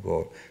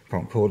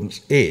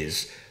concordance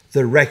is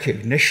the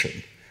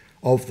recognition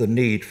of the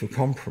need for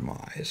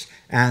compromise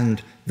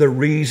and the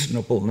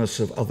reasonableness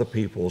of other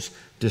people's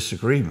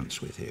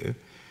disagreements with you,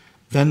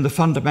 then the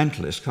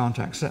fundamentalist can't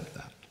accept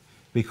that,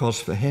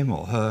 because for him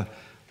or her,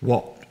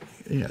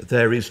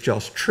 there is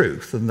just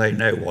truth and they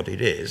know what it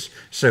is,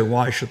 so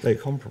why should they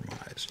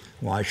compromise?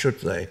 Why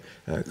should they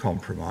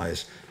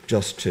compromise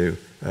just to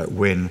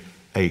win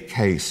a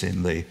case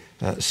in the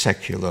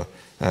secular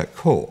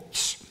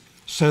courts?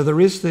 So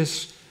there is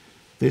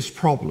this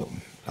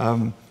problem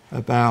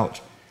about,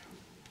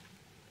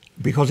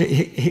 because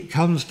it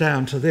comes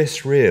down to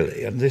this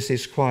really, and this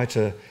is quite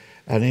an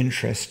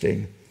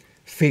interesting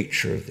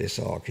feature of this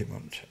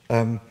argument,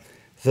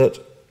 that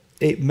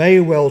it may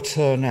well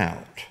turn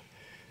out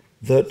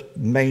that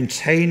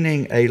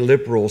maintaining a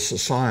liberal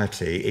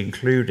society,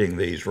 including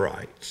these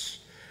rights,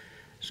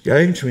 is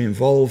going to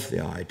involve the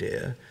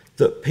idea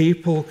that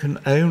people can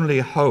only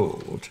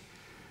hold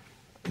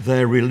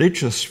their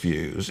religious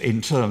views in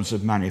terms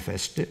of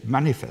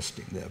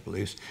manifesting their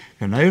beliefs,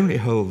 can only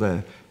hold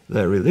their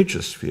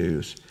religious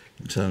views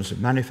in terms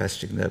of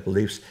manifesting their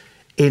beliefs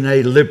in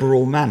a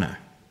liberal manner.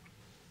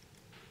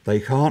 They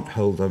can't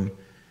hold them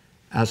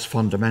as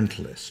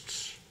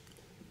fundamentalists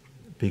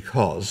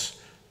because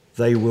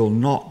they will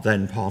not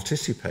then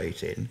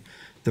participate in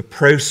the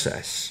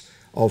process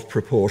of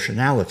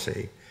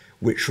proportionality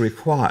which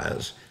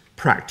requires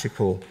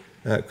practical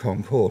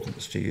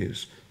concordance, to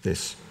use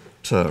this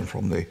term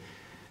from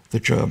the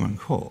German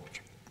court.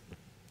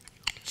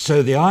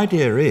 So the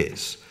idea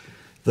is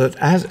that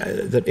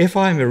that if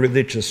I'm a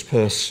religious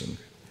person,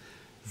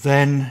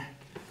 then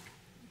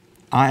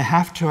I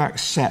have to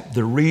accept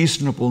the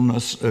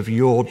reasonableness of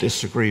your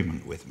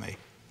disagreement with me.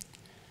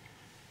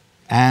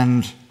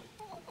 And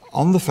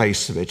on the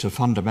face of it, a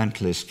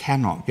fundamentalist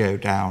cannot go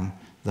down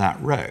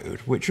that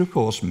road, which of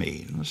course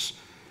means,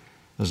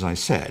 as I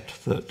said,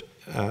 that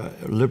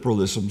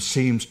liberalism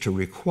seems to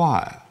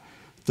require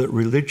that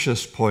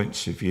religious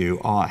points of view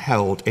are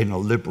held in a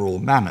liberal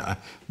manner,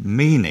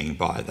 meaning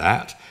by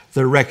that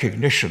the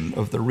recognition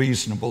of the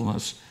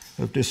reasonableness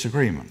of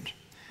disagreement.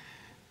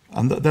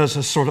 And there's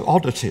a sort of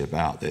oddity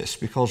about this,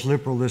 because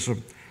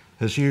liberalism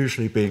has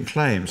usually been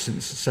claimed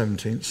since the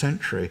 17th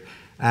century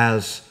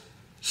as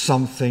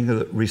something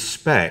that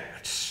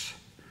respects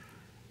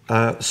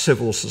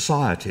civil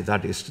society,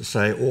 that is to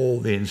say, all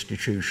the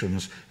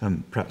institutions,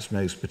 and perhaps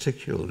most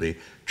particularly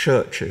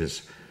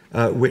churches,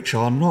 which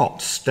are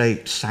not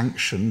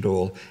state-sanctioned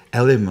or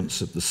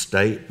elements of the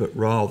state, but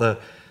rather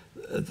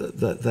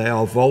that they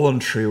are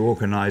voluntary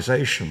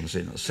organisations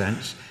in a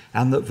sense,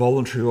 and that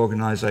voluntary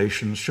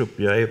organisations should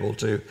be able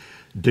to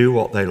do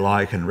what they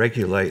like and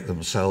regulate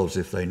themselves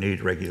if they need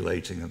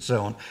regulating and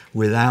so on,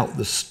 without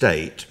the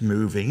state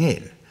moving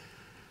in.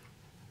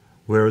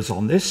 Whereas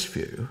on this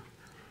view,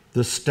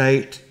 the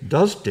state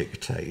does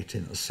dictate,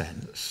 in a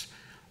sense,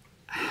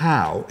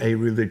 how a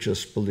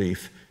religious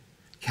belief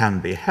can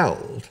be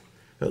held,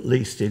 at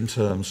least in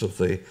terms of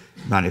the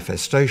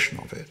manifestation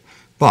of it.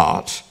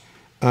 But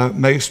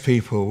most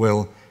people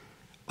will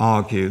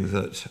argue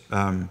that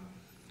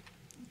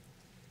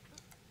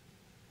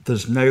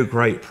there's no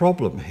great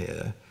problem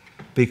here,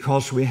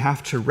 because we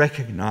have to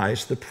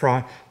recognise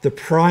the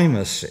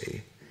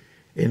primacy,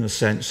 in a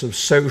sense, of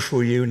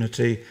social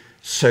unity,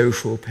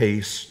 social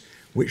peace,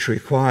 which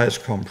requires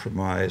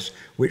compromise,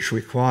 which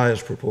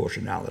requires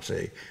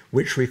proportionality,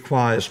 which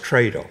requires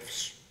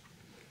trade-offs.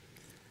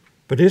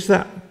 But is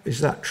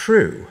that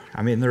true?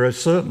 I mean, there are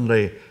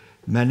certainly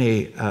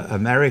many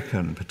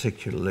American,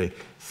 particularly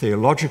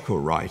theological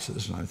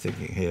writers, and I'm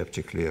thinking here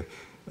particularly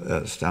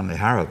of Stanley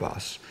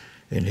Harabas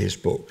in his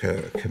book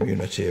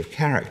Community of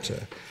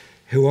Character,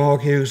 who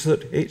argues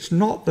that it's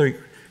not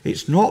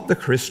the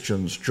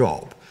Christian's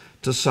job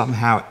to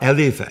somehow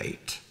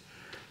elevate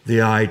the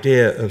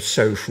idea of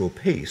social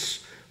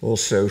peace or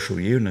social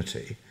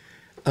unity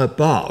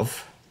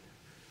above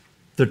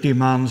the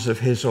demands of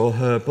his or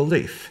her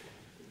belief.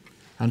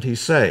 And he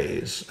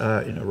says,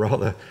 in a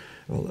rather,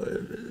 well,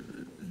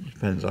 it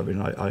depends, I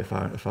mean, I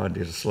find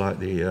it a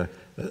slightly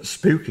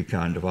spooky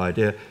kind of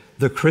idea.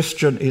 The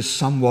Christian is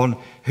someone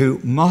who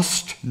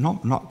must,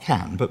 not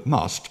can, but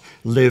must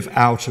live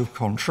out of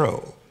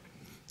control.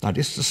 That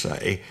is to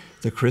say,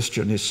 the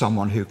Christian is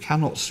someone who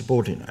cannot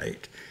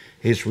subordinate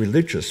his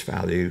religious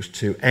values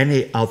to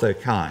any other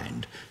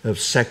kind of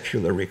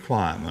secular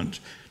requirement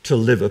to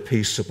live a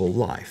peaceable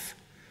life.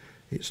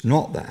 It's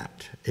not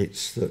that.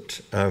 It's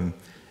that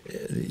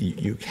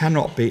you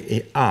cannot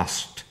be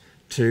asked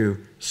to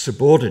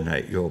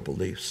subordinate your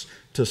beliefs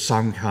to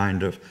some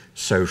kind of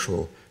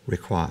social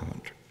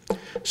requirement.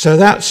 So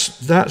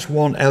that's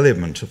one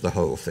element of the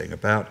whole thing,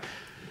 about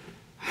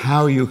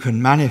how you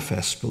can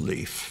manifest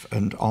belief.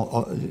 And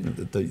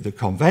the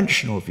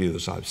conventional view,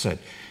 as I've said,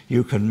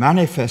 you can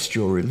manifest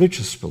your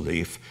religious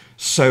belief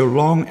so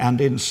long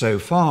and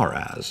insofar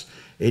as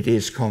it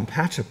is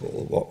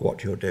compatible,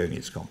 what you're doing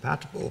is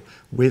compatible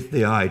with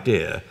the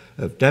idea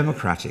of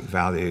democratic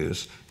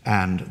values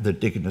and the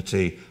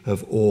dignity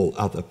of all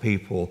other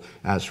people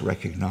as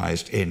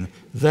recognised in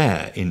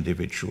their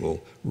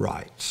individual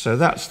rights. So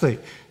that's the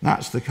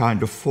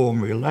kind of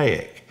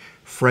formulaic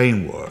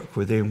framework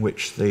within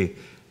which the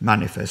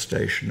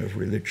manifestation of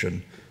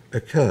religion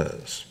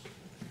occurs.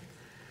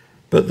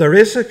 But there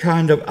is a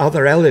kind of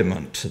other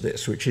element to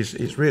this, which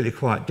is really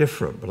quite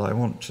different, but I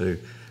want to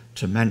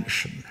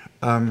mention.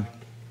 And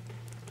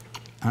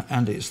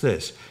it's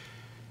this,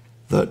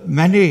 that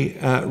many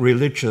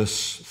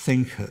religious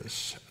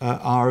thinkers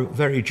are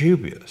very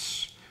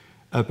dubious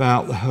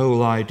about the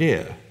whole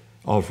idea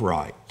of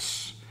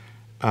rights,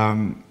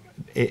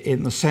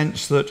 in the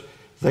sense that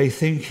they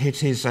think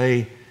it is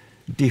a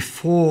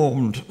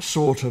deformed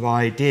sort of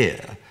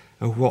idea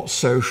of what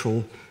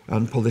social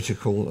and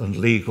political and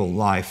legal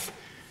life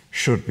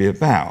should be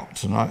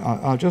about. And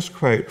I'll just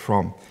quote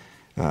from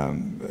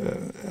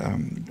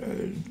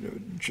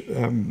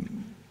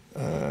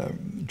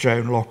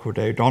Joan Lockwood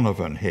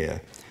O'Donovan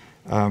here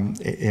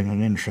in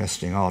an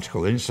interesting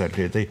article.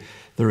 Incidentally,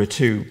 there are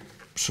two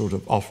sort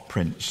of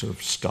off-prints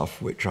of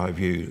stuff which I've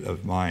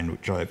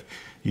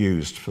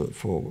used for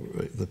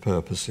the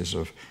purposes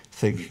of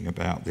thinking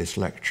about this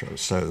lecture,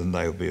 so then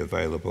they'll be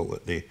available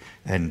at the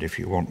end if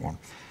you want one.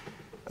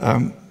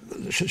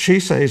 She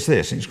says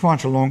this, it's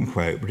quite a long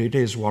quote, but it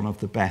is one of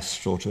the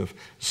best sort of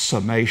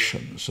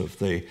summations of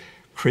the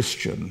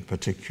Christian,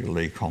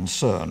 particularly,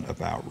 concern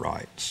about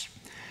rights.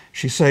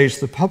 She says,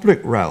 the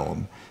public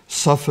realm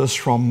suffers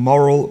from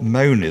moral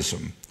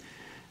monism,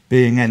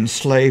 being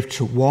enslaved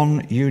to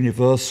one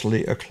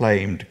universally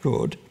acclaimed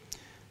good,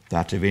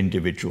 that of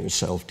individual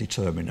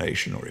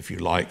self-determination, or if you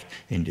like,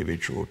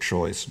 individual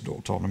choice and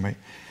autonomy.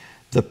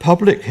 The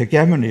public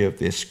hegemony of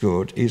this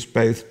good is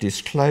both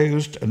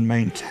disclosed and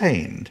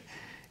maintained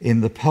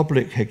in the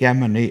public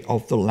hegemony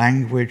of the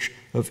language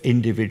of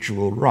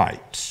individual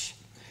rights.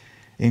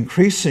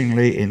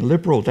 Increasingly in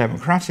liberal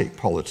democratic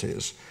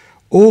polities,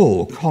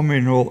 all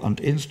communal and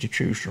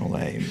institutional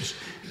aims,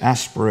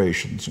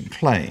 aspirations and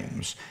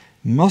claims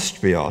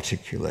must be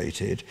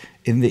articulated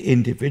in the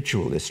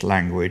individualist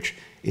language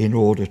in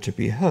order to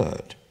be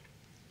heard.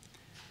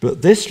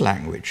 But this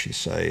language, she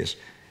says,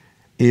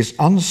 is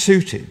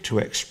unsuited to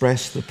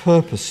express the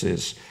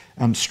purposes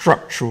and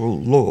structural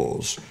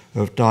laws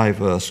of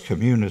diverse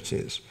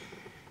communities.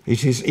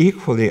 It is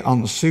equally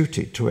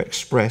unsuited to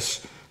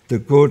express the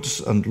goods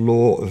and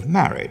law of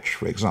marriage,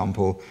 for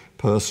example,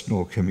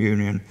 personal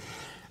communion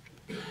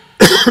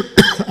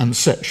and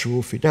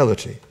sexual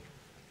fidelity,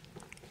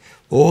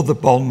 or the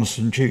bonds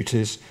and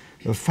duties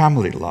of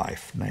family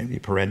life, namely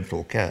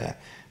parental care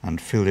and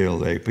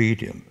filial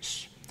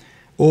obedience,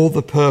 or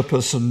the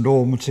purpose and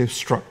normative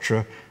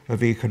structure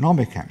of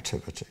economic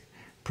activity,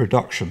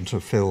 production to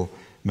fill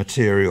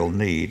material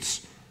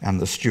needs and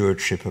the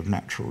stewardship of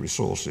natural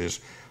resources,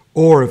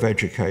 or of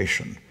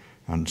education,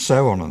 and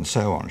so on,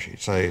 she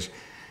says.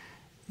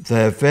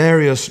 Their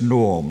various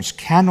norms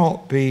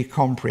cannot be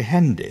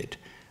comprehended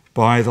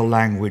by the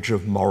language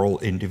of moral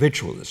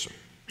individualism.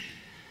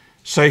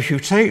 So if you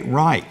take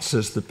rights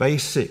as the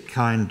basic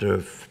kind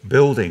of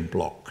building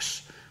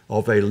blocks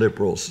of a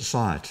liberal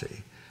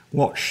society,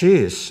 what she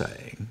is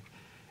saying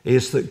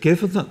is that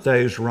given that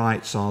those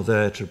rights are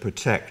there to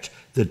protect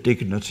the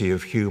dignity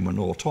of human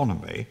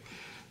autonomy,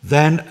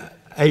 then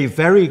a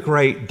very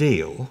great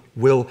deal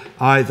will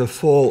either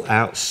fall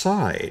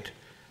outside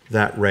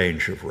that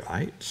range of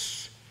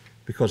rights,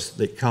 because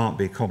it can't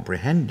be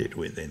comprehended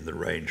within the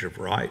range of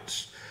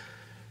rights,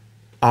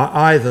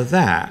 either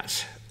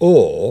that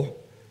or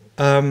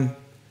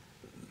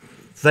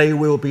they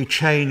will be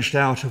changed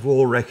out of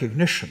all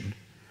recognition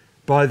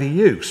by the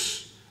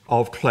use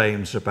of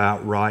claims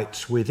about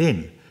rights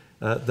within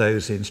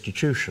those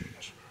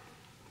institutions.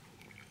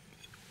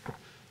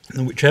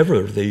 And whichever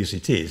of these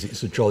it is,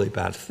 it's a jolly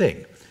bad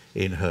thing,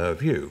 in her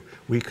view.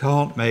 We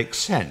can't make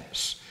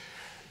sense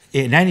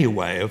in any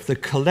way of the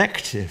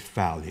collective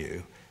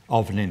value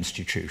of an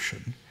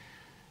institution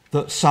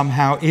that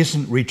somehow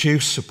isn't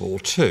reducible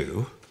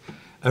to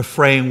a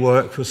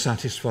framework for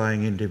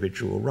satisfying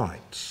individual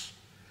rights.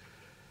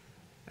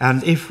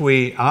 And if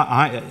we,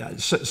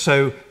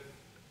 so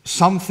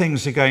some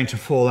things are going to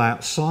fall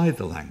outside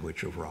the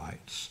language of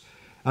rights,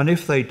 and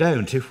if they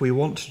don't, if we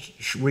want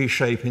to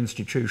reshape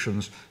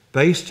institutions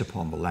based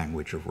upon the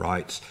language of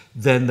rights,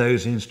 then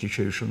those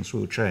institutions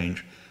will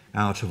change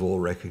out of all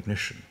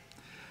recognition.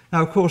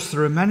 Now, of course,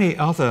 there are many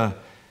other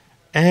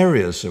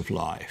areas of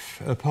life,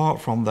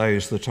 apart from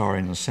those that are,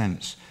 in a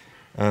sense,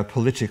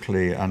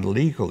 politically and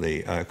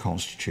legally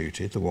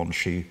constituted, the ones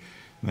she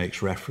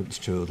makes reference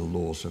to, the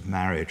laws of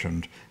marriage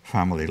and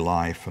family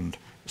life and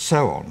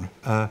so on.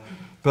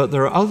 But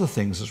there are other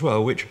things as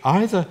well, which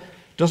either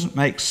doesn't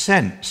make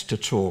sense to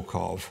talk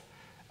of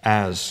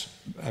as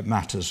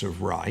matters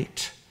of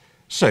right.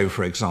 So,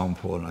 for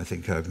example, and I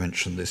think I've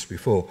mentioned this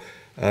before,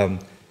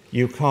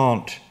 you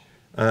can't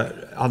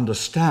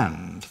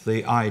understand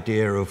the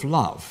idea of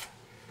love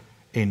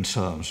in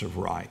terms of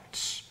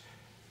rights.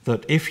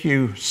 That if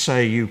you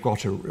say you've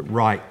got a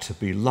right to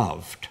be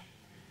loved,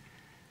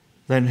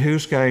 then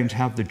who's going to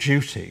have the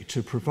duty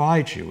to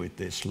provide you with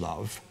this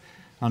love?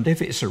 And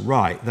if it's a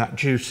right, that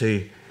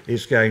duty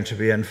is going to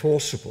be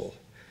enforceable.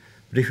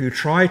 But if you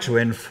try to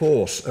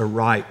enforce a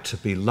right to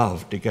be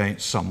loved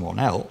against someone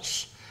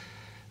else,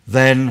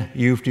 then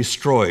you've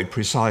destroyed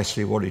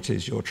precisely what it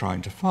is you're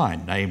trying to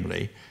find,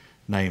 namely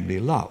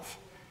love,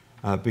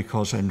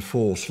 because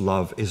enforced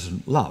love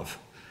isn't love.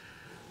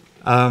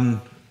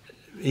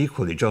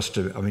 Equally, just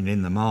to,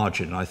 in the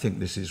margin, I think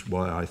this is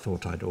why I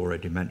thought I'd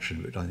already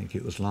mentioned it, I think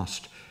it was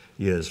last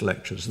year's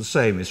lectures, the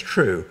same is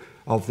true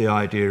of the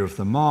idea of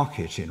the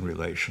market in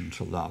relation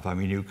to love.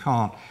 You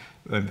can't,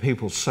 when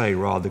people say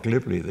rather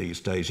glibly these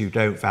days, you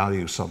don't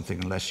value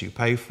something unless you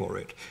pay for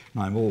it.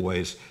 And I'm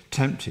always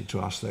tempted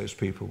to ask those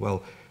people,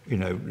 well,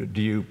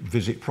 do you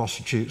visit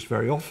prostitutes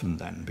very often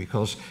then?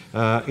 Because,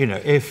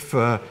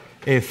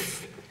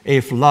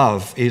 if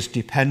love is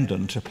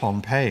dependent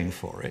upon paying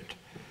for it,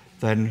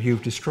 then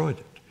you've destroyed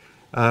it.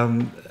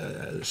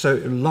 So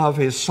love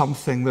is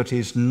something that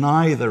is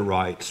neither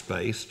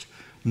rights-based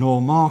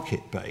nor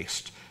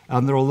market-based.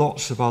 And there are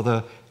lots of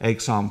other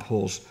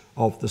examples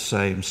of the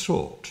same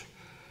sort.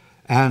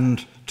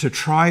 And to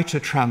try to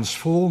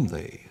transform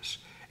these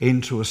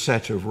into a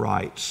set of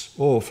rights,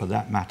 or for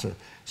that matter,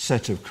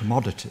 set of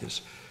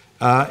commodities,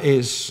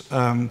 is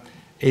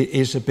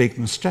a big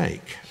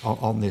mistake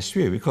on this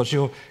view, because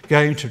you're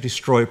going to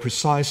destroy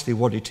precisely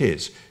what it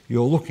is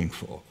you're looking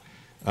for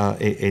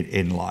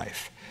in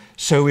life.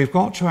 So we've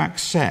got to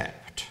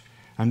accept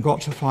and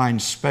got to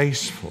find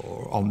space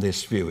for, on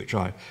this view, which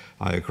I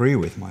agree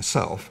with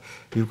myself,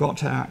 you've got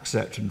to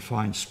accept and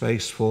find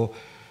space for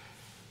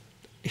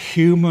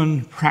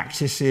human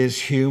practices,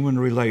 human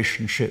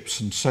relationships,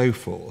 and so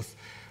forth,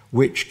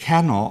 which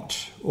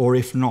cannot, or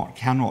if not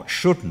cannot,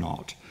 should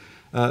not,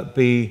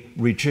 be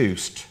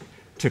reduced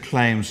to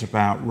claims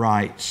about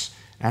rights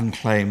and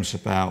claims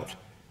about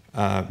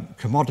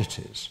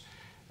commodities.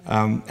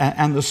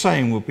 And the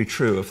same would be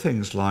true of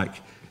things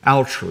like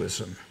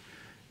altruism.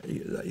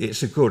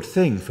 It's a good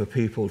thing for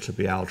people to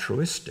be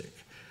altruistic,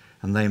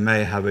 and they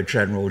may have a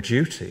general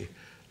duty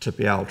to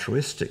be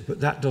altruistic, but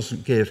that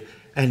doesn't give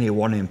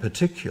anyone in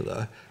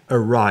particular a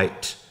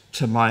right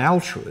to my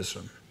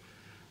altruism.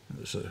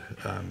 There's a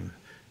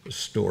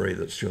story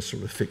that just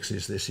sort of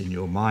fixes this in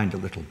your mind a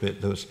little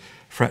bit. There was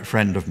a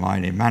friend of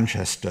mine in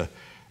Manchester,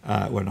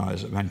 when I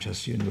was at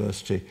Manchester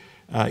University,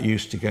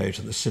 used to go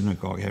to the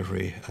synagogue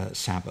every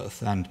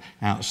Sabbath, and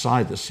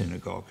outside the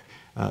synagogue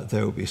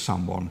there would be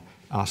someone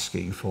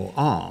asking for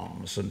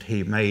alms, and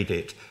he made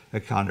it a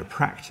kind of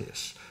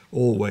practice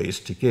always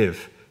to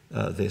give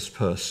this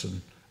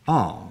person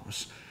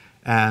alms.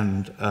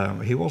 And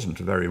he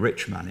wasn't a very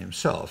rich man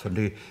himself,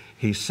 and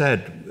he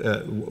said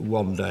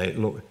one day,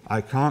 look,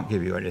 I can't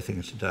give you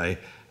anything today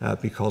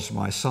because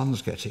my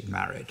son's getting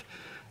married,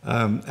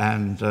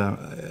 and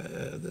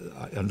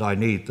I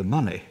need the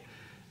money.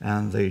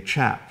 And the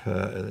chap,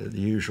 the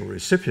usual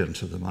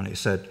recipient of the money,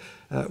 said,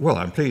 well,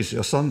 I'm pleased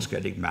your son's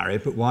getting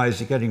married, but why is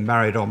he getting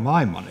married on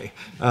my money?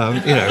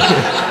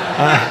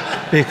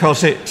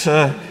 Because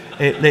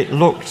it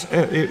looked,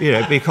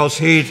 because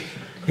he'd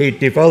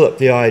developed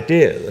the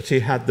idea that he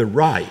had the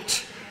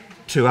right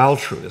to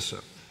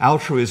altruism.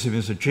 Altruism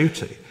is a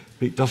duty,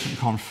 but it doesn't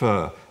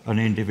confer an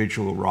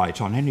individual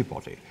right on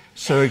anybody.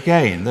 So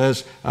again,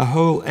 there's a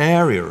whole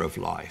area of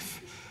life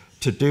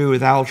to do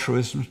with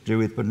altruism, to do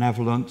with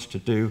benevolence, to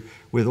do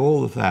with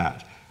all of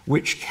that,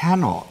 which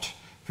cannot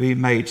be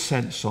made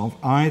sense of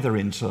either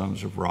in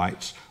terms of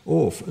rights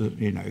or,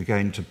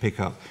 again to pick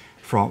up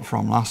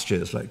from last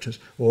year's lectures,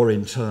 or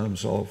in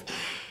terms of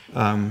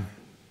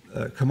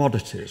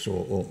commodities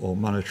or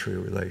monetary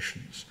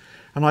relations.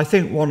 And I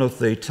think one of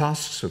the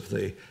tasks of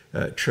the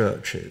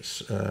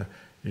churches,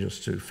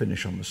 just to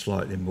finish on a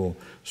slightly more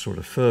sort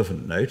of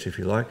fervent note, if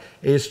you like,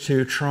 is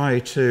to try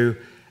to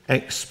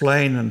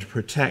explain and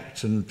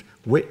protect and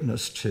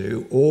witness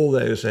to all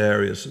those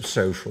areas of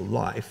social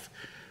life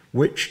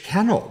which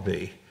cannot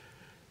be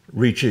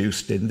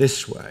reduced in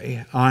this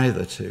way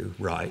either to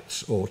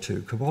rights or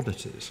to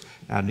commodities.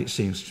 And it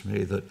seems to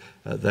me that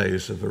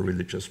those of a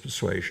religious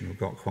persuasion have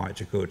got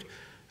quite a good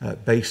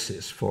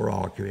basis for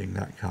arguing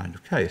that kind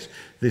of case.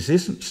 This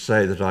isn't to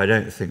say that I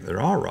don't think there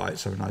are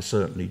rights. I mean, I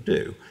certainly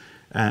do.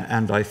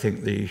 And I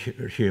think the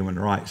Human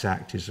Rights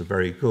Act is a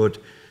very good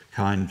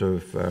kind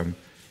of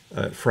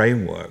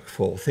framework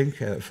for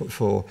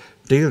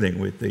dealing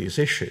with these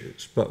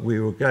issues. But we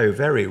would go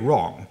very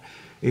wrong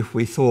if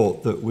we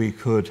thought that we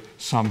could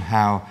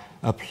somehow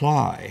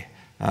apply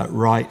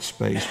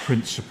rights-based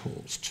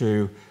principles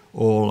to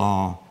all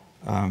our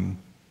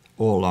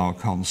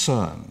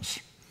concerns.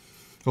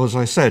 Well, as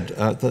I said,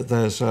 that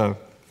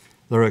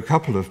there are a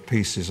couple of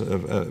pieces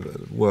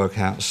of work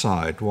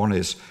outside. One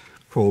is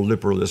called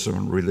Liberalism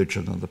and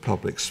Religion and the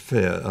Public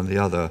Sphere, and the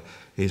other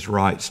is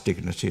Rights,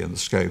 Dignity and the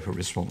Scope of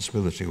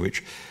Responsibility,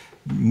 which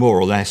more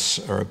or less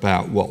are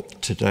about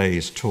what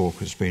today's talk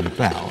has been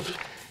about.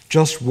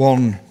 Just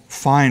one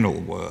final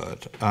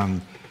word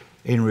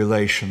in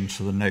relation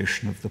to the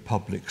notion of the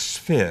public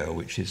sphere,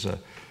 which is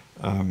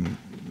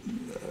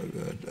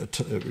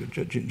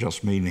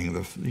just meaning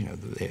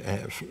the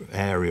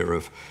area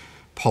of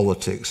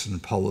politics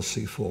and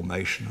policy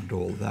formation and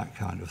all that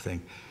kind of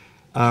thing.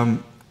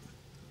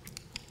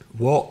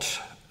 What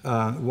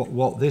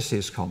this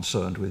is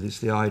concerned with is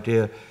the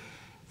idea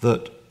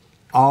that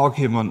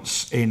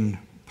arguments in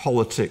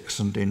politics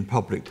and in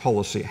public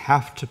policy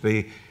have to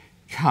be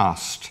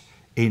cast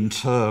in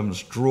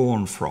terms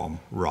drawn from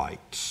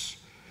rights.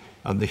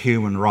 And the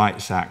Human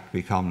Rights Act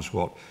becomes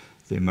what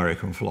the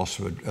American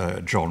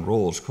philosopher John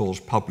Rawls calls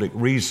public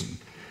reason.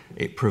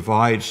 It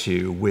provides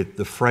you with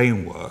the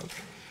framework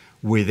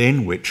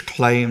within which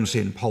claims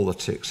in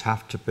politics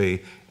have to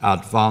be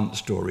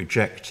advanced or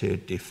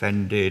rejected,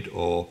 defended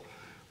or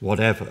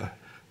whatever.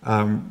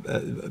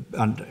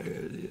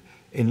 And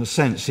in a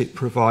sense it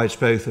provides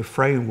both a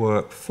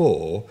framework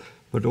for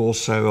but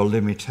also a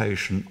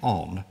limitation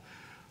on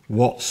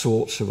what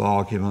sorts of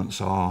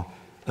arguments are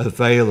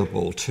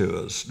available to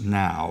us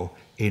now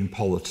in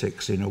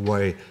politics in a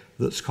way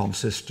that's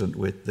consistent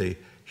with the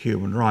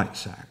Human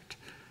Rights Act.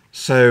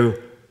 So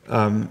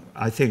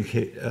I think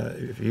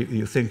if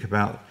you think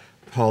about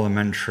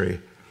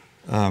parliamentary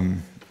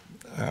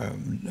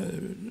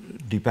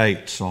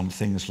debates on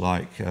things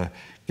like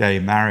gay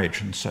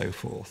marriage and so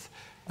forth,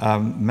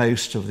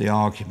 most of the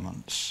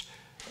arguments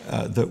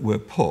that were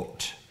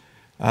put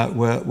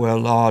were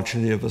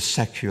largely of a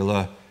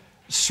secular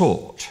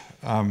sort,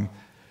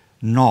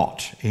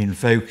 not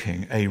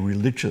invoking a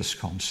religious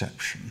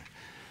conception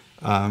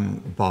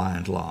by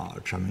and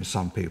large. I mean,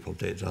 some people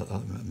did,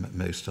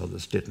 most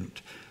others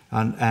didn't.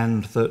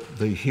 And that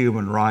the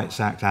Human Rights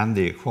Act and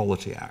the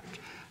Equality Act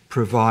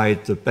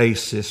provide the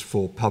basis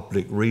for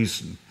public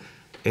reason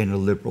in a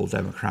liberal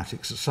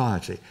democratic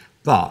society.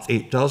 But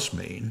it does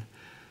mean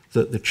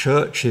that the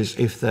churches,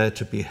 if they're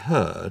to be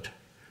heard,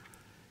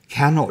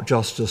 cannot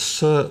just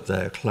assert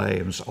their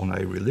claims on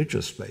a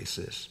religious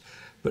basis,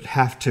 but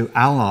have to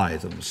ally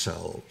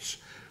themselves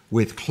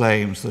with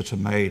claims that are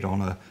made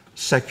on a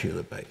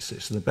secular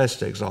basis. The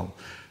best example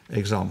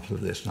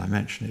of this, and I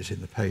mentioned it in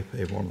the paper,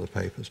 in one of the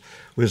papers,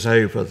 was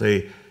over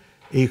the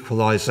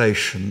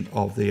equalisation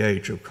of the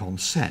age of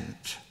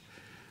consent,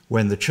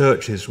 when the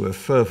churches were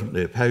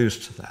fervently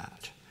opposed to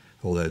that,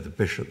 although the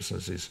bishops,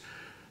 as is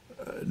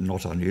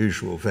not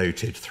unusual,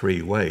 voted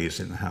 3 ways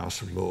in the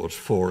House of Lords,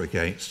 for,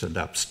 against, and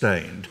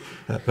abstained,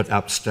 but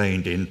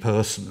abstained in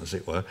person, as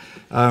it were,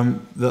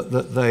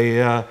 that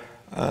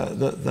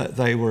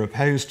they were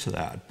opposed to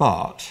that.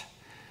 But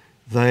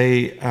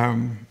they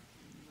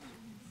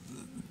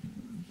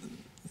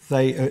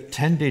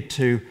tended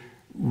to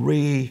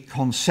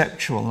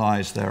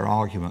reconceptualize their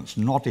arguments,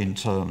 not in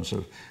terms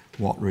of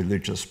what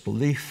religious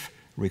belief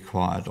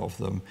required of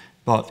them,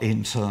 but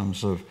in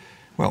terms of,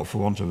 well, for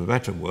want of a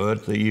better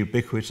word, the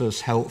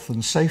ubiquitous health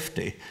and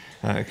safety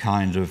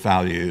kind of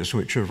values,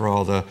 which have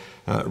rather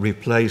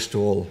replaced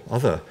all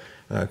other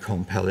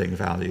compelling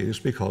values,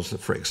 because,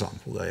 for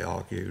example, they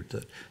argued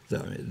that,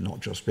 not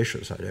just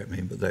bishops, I don't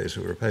mean, but those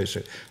who were opposed to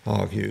it,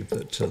 argued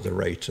that the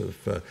rate of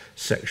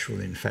sexual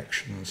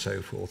infection and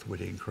so forth would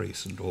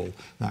increase and all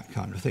that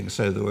kind of thing.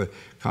 So there were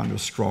kind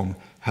of strong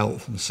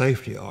health and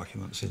safety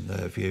arguments in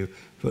their view,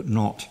 but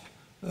not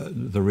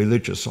the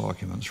religious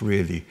arguments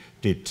really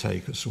did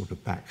take a sort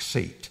of back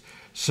seat.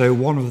 So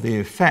one of the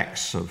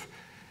effects of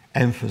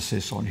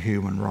emphasis on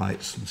human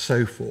rights and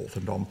so forth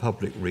and on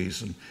public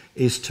reason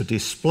is to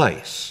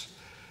displace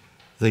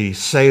the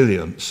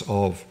salience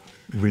of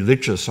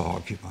religious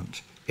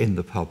argument in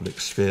the public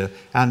sphere,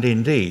 and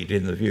indeed,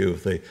 in the view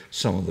of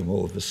some of the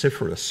more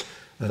vociferous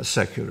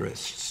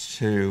secularists,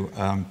 to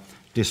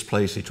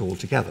displace it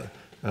altogether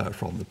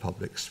from the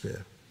public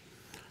sphere.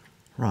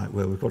 Right,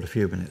 well, we've got a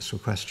few minutes for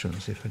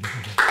questions, if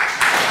anybody...